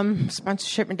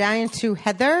sponsorship medallion to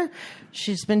Heather.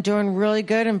 She's been doing really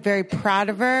good. I'm very proud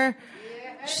of her.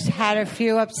 She's had a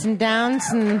few ups and downs,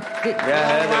 and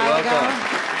Heather,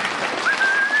 welcome.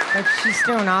 but she's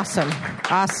doing awesome.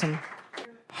 Awesome.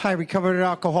 Hi, recovered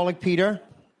alcoholic Peter.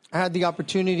 I had the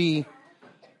opportunity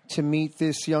to meet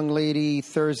this young lady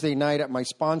Thursday night at my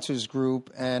sponsors group,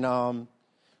 and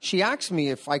she asked me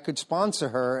if I could sponsor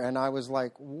her, and I was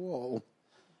like, whoa.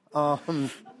 And,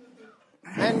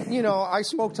 I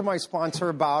spoke to my sponsor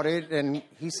about it, and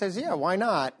he says, yeah, why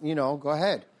not? Go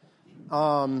ahead.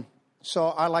 So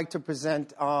I like to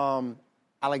present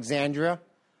Alexandra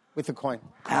with a coin.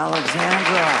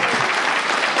 Alexandra.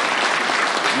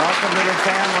 Welcome to the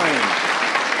family.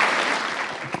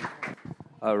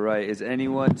 All right. Is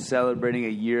anyone celebrating a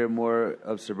year or more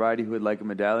of sobriety who would like a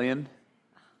medallion?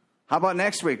 How about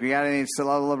next week? We got any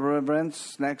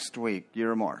celebrants next week?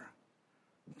 Year or more.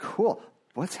 Cool.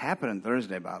 What's happening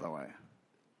Thursday, by the way?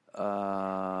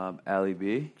 Allie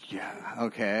B. Yeah.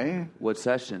 Okay. What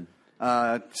session?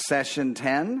 Session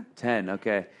 10. 10,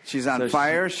 okay. She's on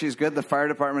fire. She's good. The fire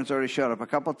department's already showed up a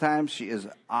couple times. She is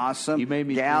awesome. You made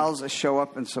me Gals show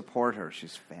up and support her.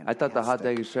 She's fantastic. I thought the hot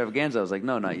dog extravaganza. I was like,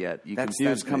 no, not yet.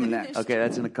 That's coming next. Okay,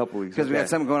 that's in a couple weeks. Because we got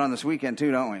something going on this weekend,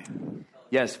 too, don't we?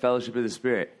 Yes, Fellowship of the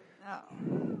Spirit.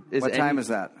 What time is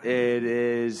that? It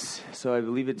is, so I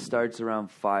believe it starts around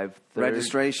 5:30.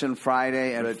 Registration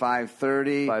Friday at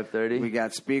 5:30. 5:30. We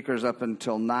got speakers up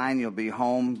until 9. You'll be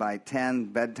home by 10,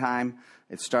 bedtime.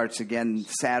 It starts again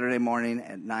Saturday morning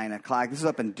at 9 o'clock. This is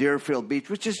up in Deerfield Beach,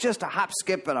 which is just a hop,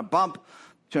 skip, and a bump. I'm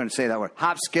trying to say that word.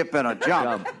 Hop, skip, and a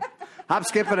jump. Hop,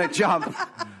 skip, and a jump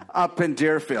up in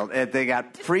Deerfield. They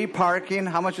got free parking.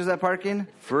 How much is that parking?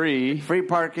 Free. Free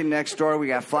parking next door. We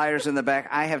got flyers in the back.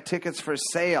 I have tickets for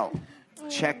sale.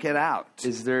 Check it out.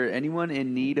 Is there anyone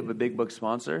in need of a Big Book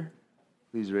sponsor?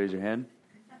 Please raise your hand.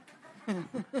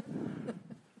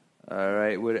 All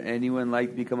right. Would anyone like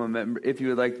to become a member? If you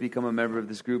would like to become a member of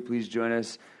this group, please join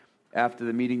us after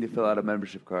the meeting to fill out a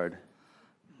membership card.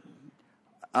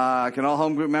 Can all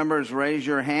home group members raise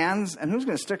your hands? And who's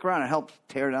going to stick around and help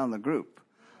tear down the group?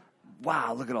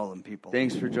 Wow, look at all them people.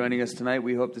 Thanks for joining us tonight.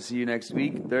 We hope to see you next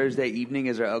week. Thursday evening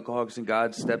is our Alcoholics and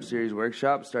God Step Series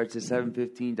workshop. Starts at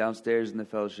 7:15 downstairs in the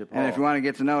fellowship hall. And if you want to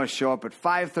get to know us, show up at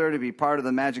 5:30 to be part of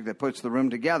the magic that puts the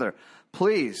room together.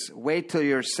 Please wait till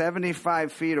you're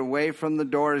 75 feet away from the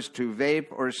doors to vape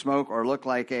or smoke or look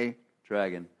like a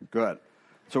dragon. Good.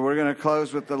 So we're going to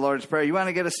close with the Lord's Prayer. You want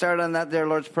to get us started on that there,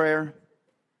 Lord's Prayer?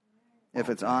 If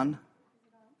it's on?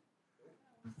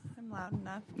 I'm loud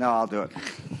enough. No, I'll do it.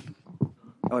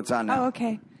 Oh, it's on now. Oh,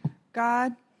 okay.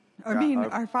 God,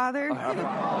 our Father. Who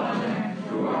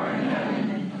art in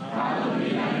heaven, hallowed be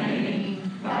thy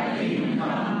name. Thy kingdom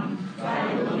come,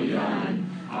 thy will be done,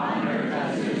 on earth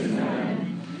as it is in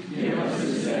heaven. Give us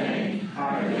this day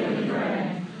our daily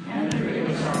bread, and forgive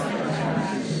us our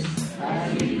trespasses,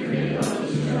 as we forgive those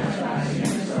who trespass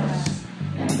against us.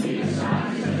 And lead us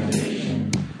not into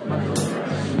temptation, but deliver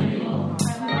us from evil.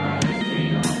 Thine is the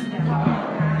kingdom, the power,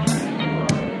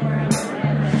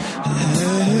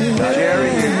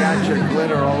 Jerry, you got your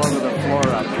glitter all over the floor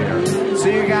up here.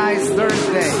 See you guys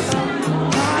Thursday.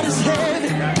 Heart is heavy,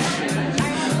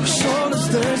 soul is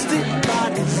thirsty,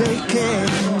 body's aching.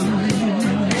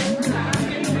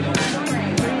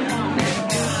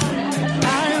 I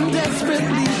am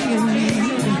desperately in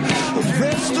need of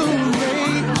restoration.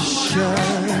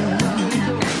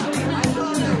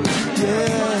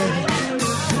 Yeah,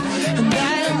 and I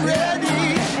am ready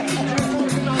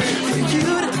for you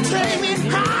to take me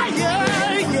higher.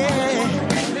 Yeah,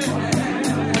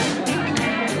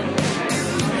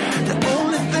 the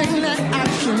only thing that I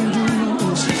can do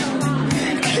is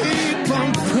keep on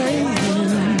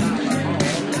praying.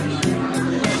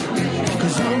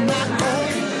 'Cause on my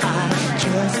own I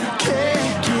just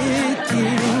can't get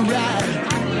it right.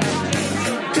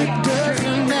 It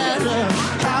doesn't matter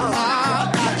how hard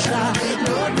I try.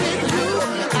 Lord, with you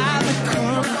I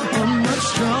become a much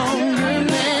stronger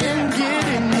man.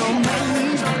 Getting on my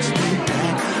knees, stay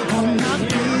back on my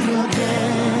feet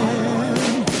again.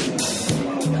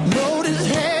 Load is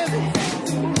heavy,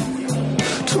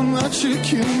 too much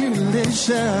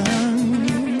accumulation.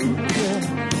 Yeah.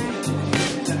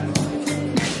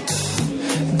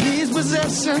 These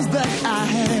possessions that I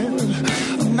have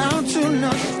amount to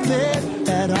nothing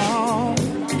at all.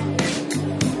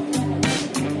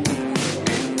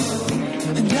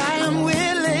 And I am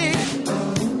willing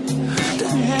to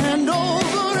hand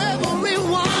over every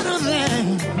one of them,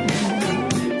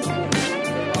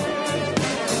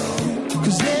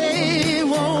 'cause they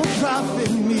won't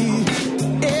profit me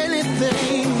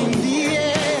anything in the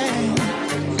end.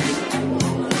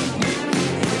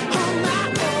 On my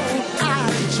own, I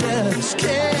just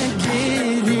can't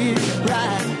get it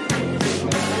right.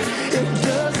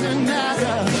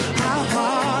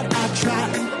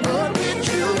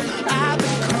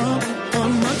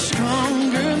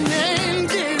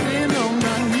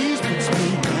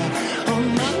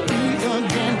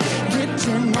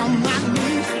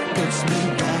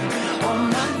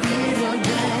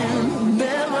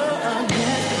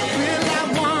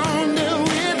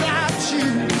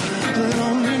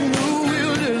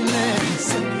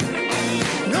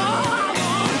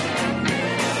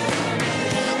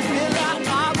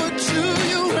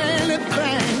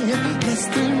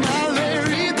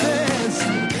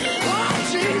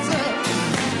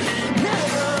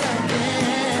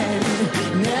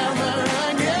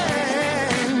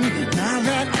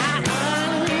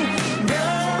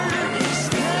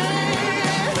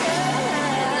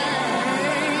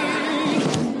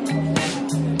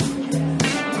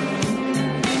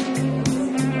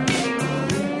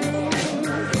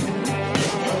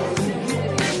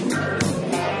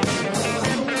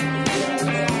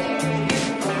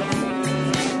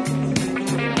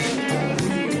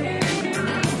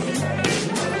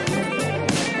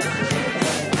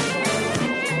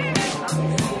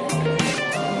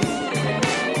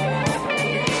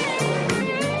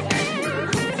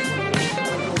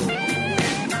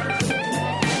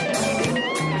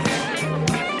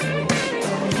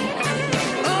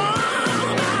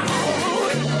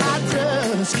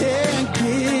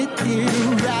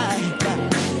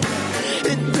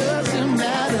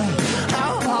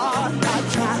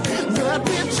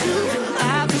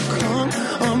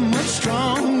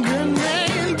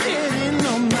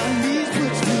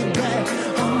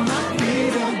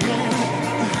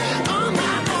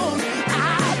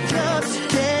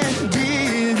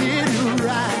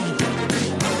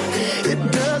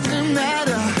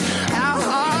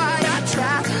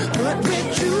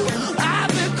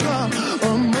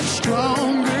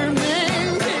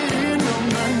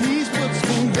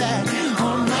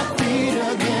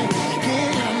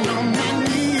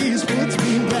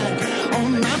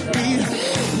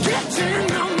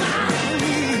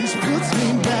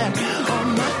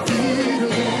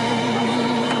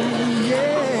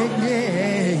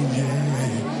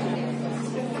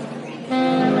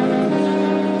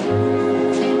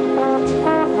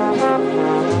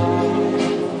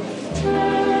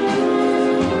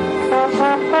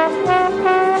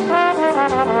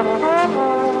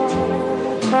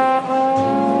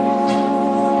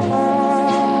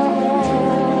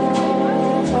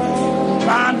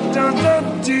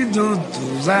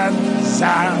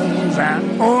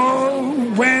 Oh,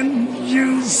 when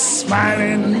you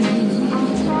smiling,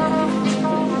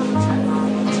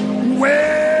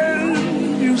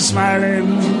 when you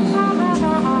smiling,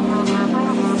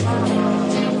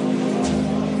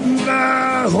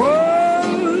 the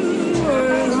whole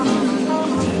world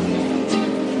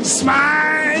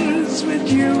smiles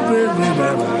with you, baby.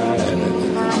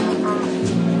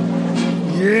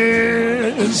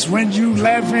 Yes, when you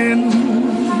laughing,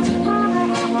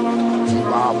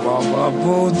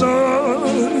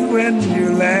 when you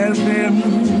laughing,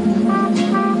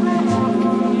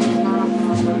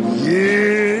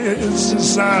 yes, the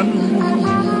sun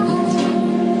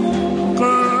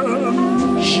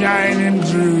comes shining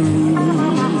through.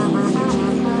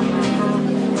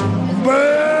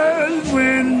 But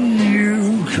when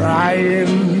you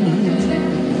crying,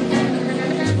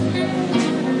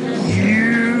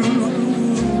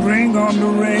 bring on the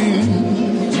rain.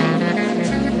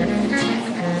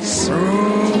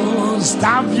 So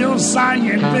stop your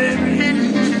sighing, baby,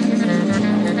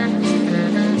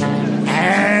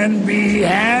 and be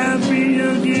happy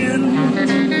again.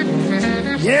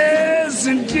 Yes,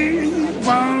 and keep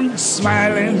on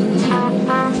smiling.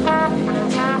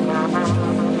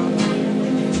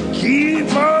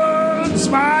 Keep on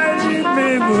smiling,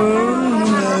 baby.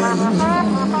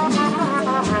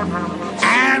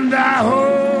 And I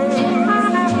hope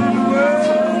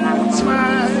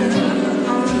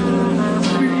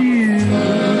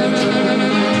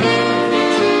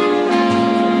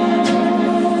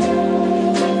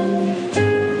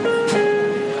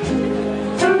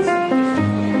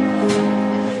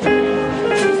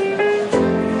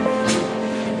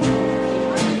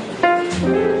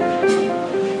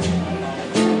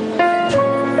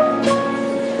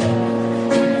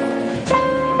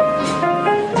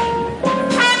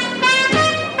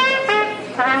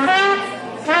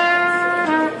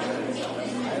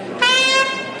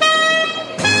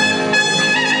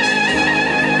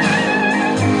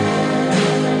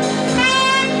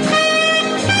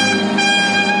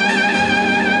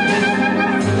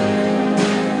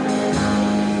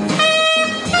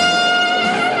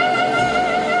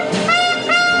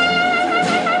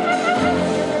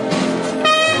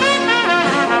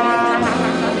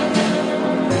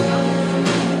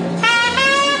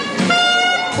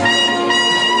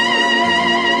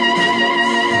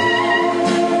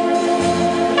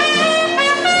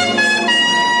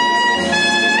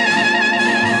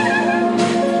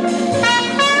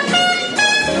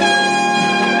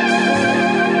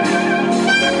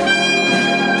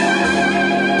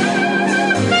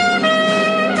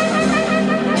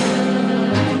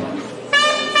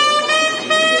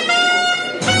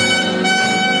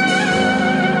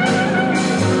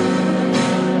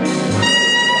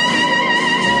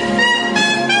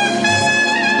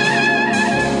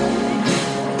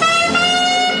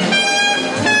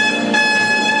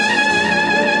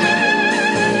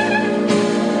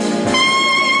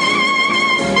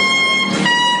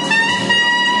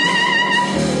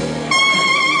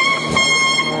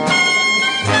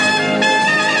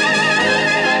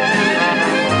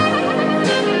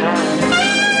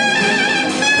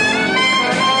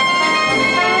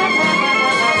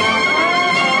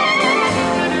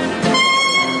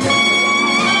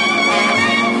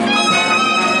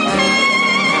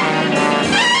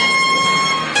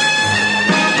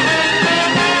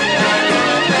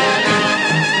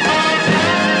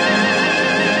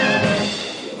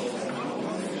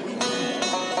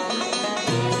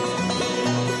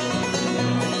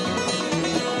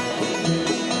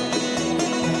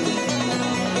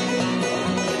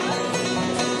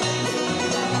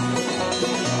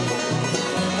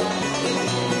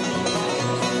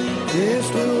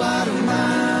This little light of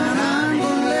mine, I'm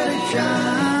gonna let it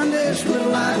shine. This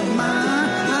little light of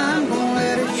mine, I'm gonna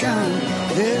let it shine.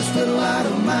 This little light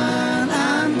of mine,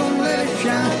 I'm gonna let it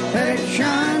shine. Let it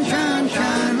shine, shine,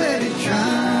 shine, let it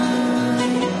shine.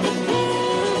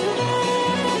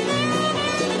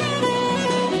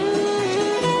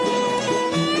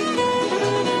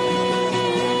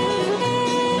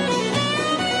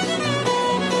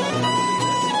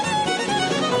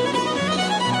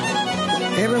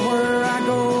 Everywhere I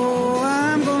go,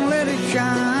 I'm gonna let it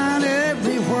shine.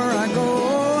 Everywhere I go,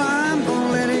 I'm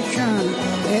gonna let it shine.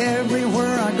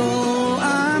 Everywhere I go,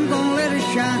 I'm gonna let it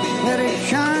shine. Let it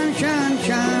shine, shine,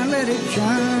 shine, let it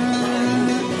shine.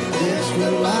 This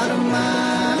little light of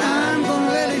mine, I'm gonna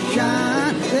let it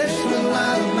shine. This little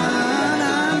light of mine,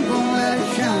 I'm gonna let it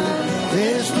shine.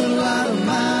 This little light of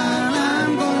mine,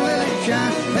 I'm gonna let it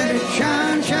shine. Let it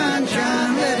shine, shine,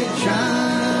 shine, let it shine.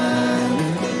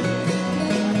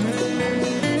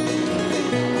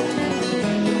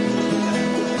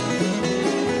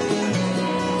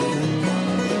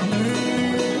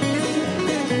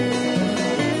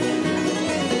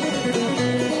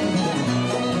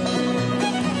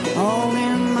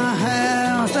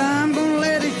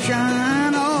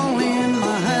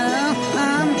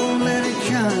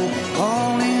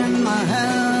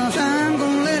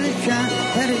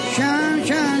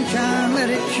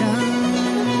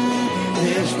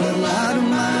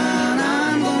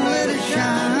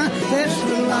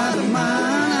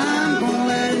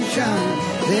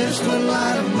 This little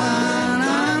light of mine,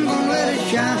 I'm gonna let it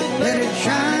shine. Let it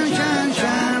shine, shine,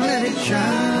 shine, let it shine.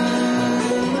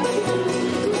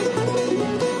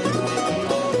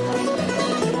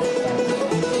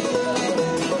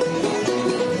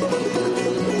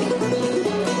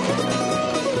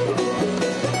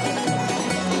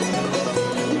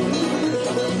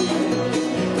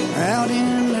 Out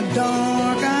in the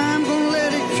dark, I'm gonna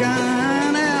let it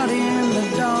shine. Out in the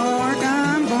dark,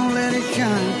 I'm gonna let it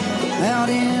shine. Out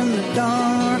in the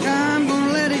dark, I'm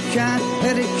gonna let it shine.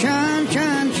 Let it shine,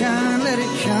 shine, shine, let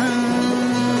it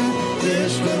shine.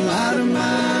 This little light of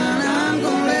mine, I'm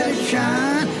gonna let it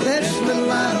shine. This little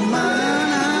light of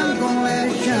mine, I'm gonna let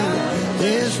it shine.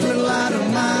 This little light of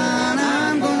mine,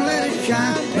 I'm gonna let it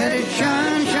shine. Let it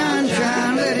shine, shine,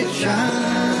 shine, let it shine.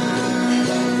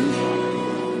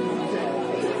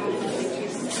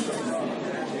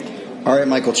 All right,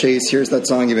 Michael Chase, here's that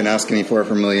song you've been asking me for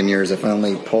a million years. I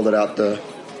finally pulled it out the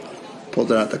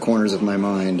corners of my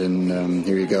mind, and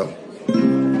here you go.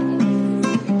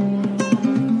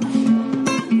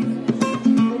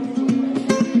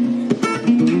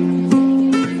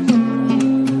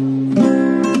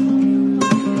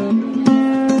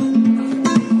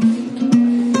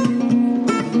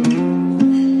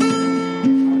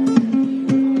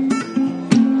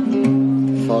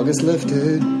 Fog is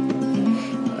lifted,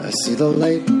 I see the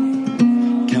light.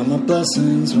 Count my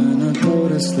blessings when I go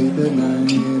to sleep at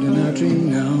night, and I dream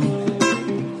now.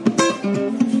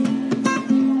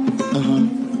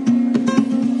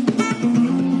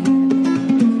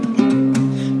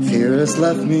 Fear has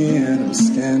left me and I'm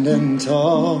standing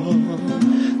tall.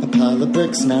 A pile of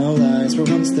bricks now lies where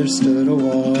once there stood a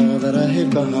wall that I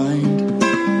hid behind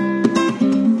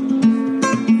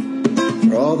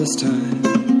for all this time.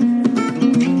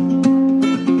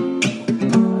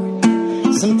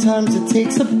 Sometimes it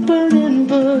takes a burning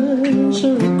bush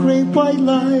or a great white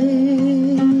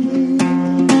light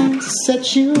to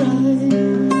set you right.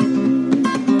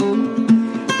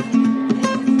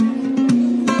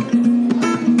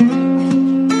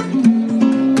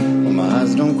 Well, my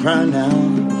eyes don't cry now,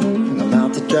 and I'm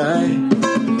out to dry.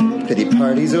 Pity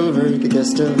party's over, the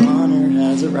guest of honor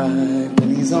has arrived,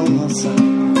 and he's on my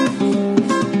side.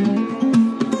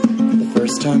 For the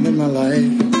first time in my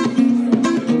life,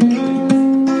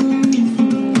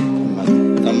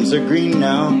 are green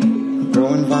now,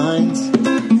 growing vines.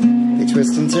 They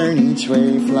twist and turn each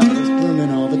way, flowers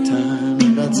blooming all the time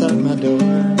right outside my door.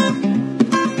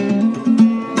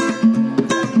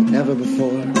 Like never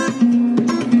before.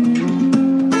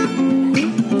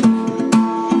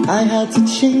 I had to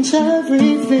change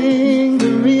everything to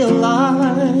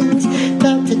realize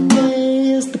that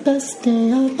today is the best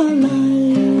day of my life.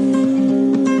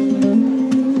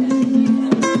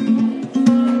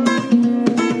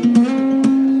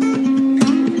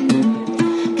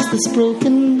 This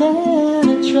broken man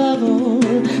had traveled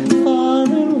far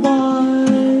and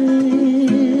wide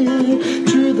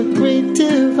through the great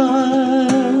divide,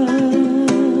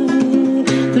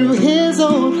 through his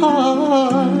own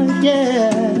heart,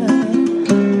 yeah.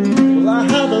 Well, I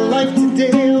have a life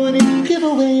today when it give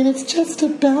away and it's just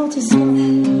about to start.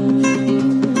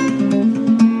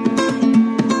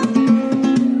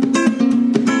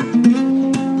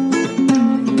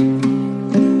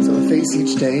 So I face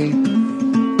each day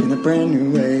in a brand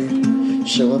new way,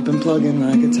 show up and plug in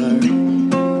my guitar,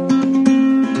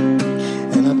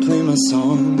 and I play my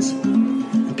songs,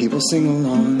 and people sing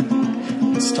along,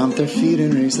 and stomp their feet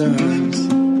and raise their arms.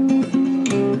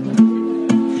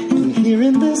 And here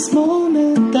in this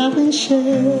moment that we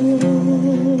share,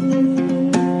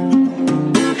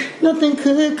 nothing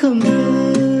could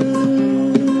compare.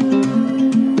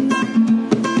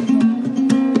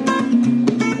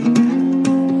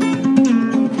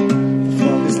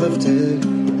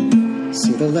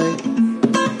 See the light,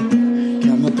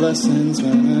 count my blessings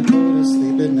when I go to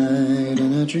sleep at night,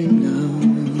 and I dream now.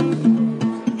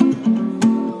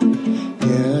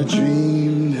 Yeah, I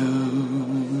dream now,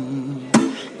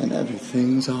 and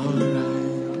everything's alright.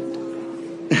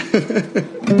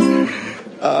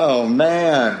 Oh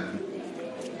man,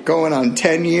 going on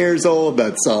 10 years old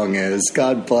that song is.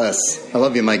 God bless. I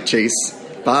love you, Mike Chase.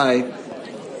 Bye.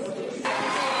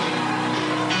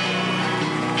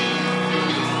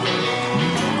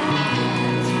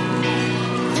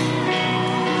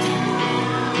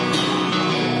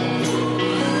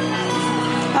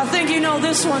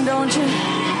 This one, don't you?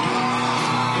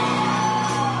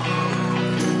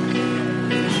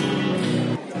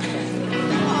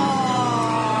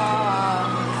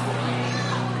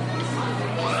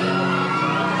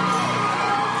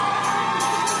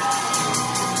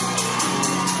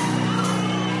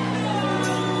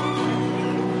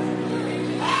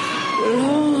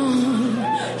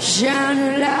 shine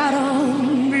your light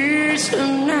on me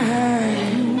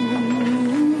tonight.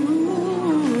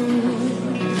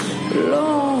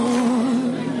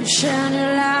 Lord, shine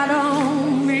your light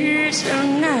on me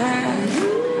tonight.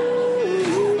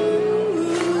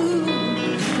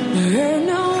 There ain't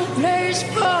no place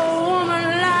for a woman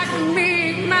like me.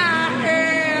 My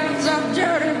hands are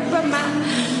dirty, but my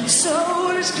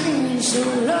soul is clean. So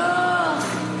Lord,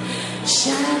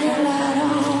 shine your light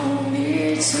on me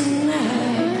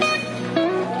tonight.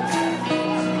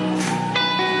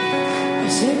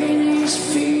 Taking these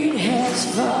feet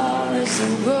as far as the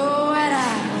go, and I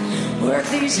work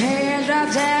these hands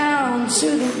right down to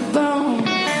the bone.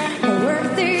 I work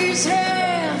these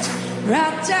hands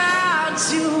right down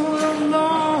to the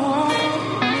bone.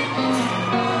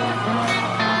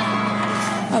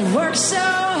 I've worked so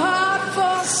hard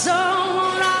for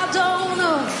someone I don't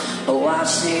know.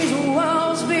 Watch these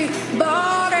walls be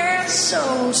bought and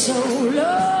sold. So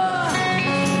Lord,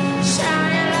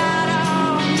 shine your light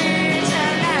on me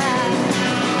tonight.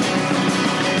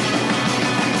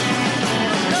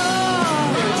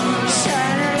 Lord,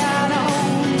 shine your light on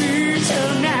me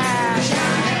tonight.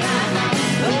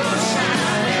 Lord,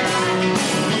 shine your light.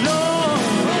 Lord,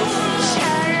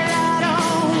 shine your light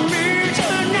on me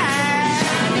tonight.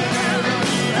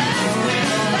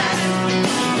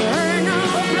 There ain't no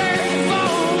place for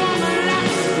a woman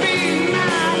like me.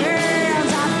 My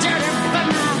hands are dirty, but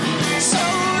my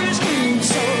soul is clean.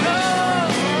 So Lord,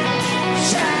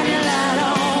 shine your light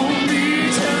on me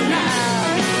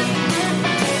tonight.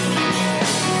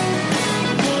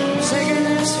 Taking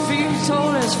this feet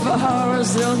told as far as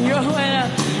they'll go, and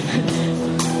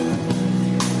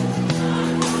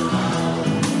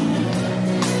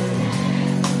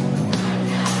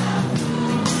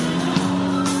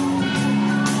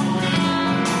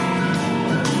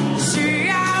see,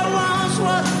 I once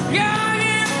was young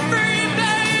and free,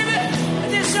 baby.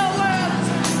 This old world,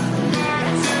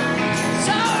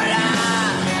 so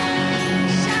Lord,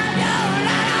 shine your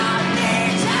light on me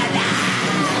tonight.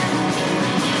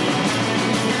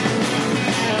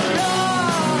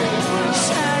 Lord,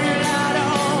 shine your light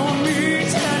on me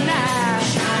tonight.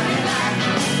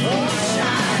 Oh,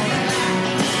 shine your light.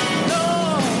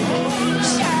 Lord,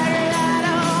 shine your light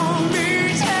on me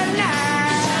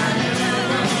tonight.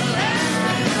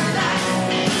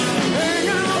 Ain't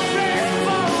no place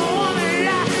for a woman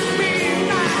like me.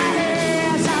 My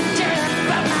hands are dirty,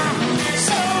 but my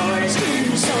soul is clean.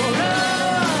 So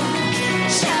Lord,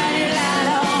 shine your light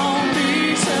on me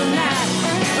tonight.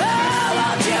 Oh,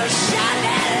 won't you shine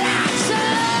that light,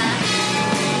 son?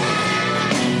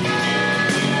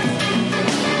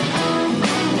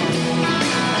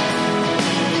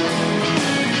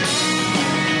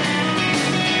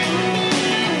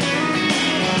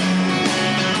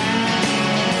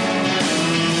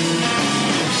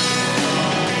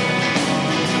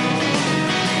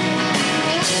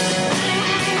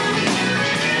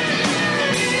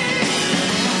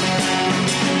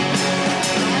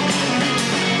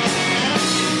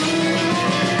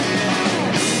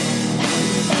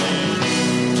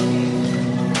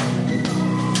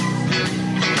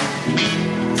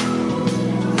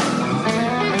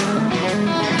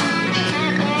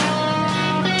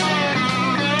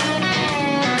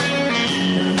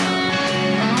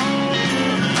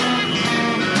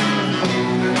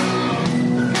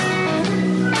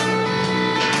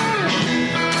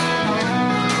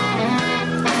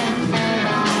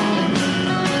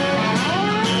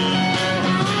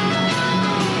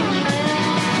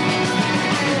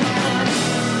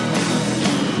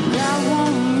 Got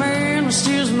one man who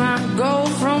steals my gold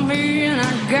from me, and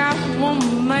I got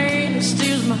one man who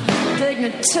steals my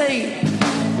dignity.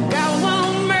 Got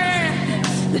one man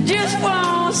that just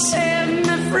won't set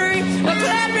me free. But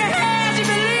clap your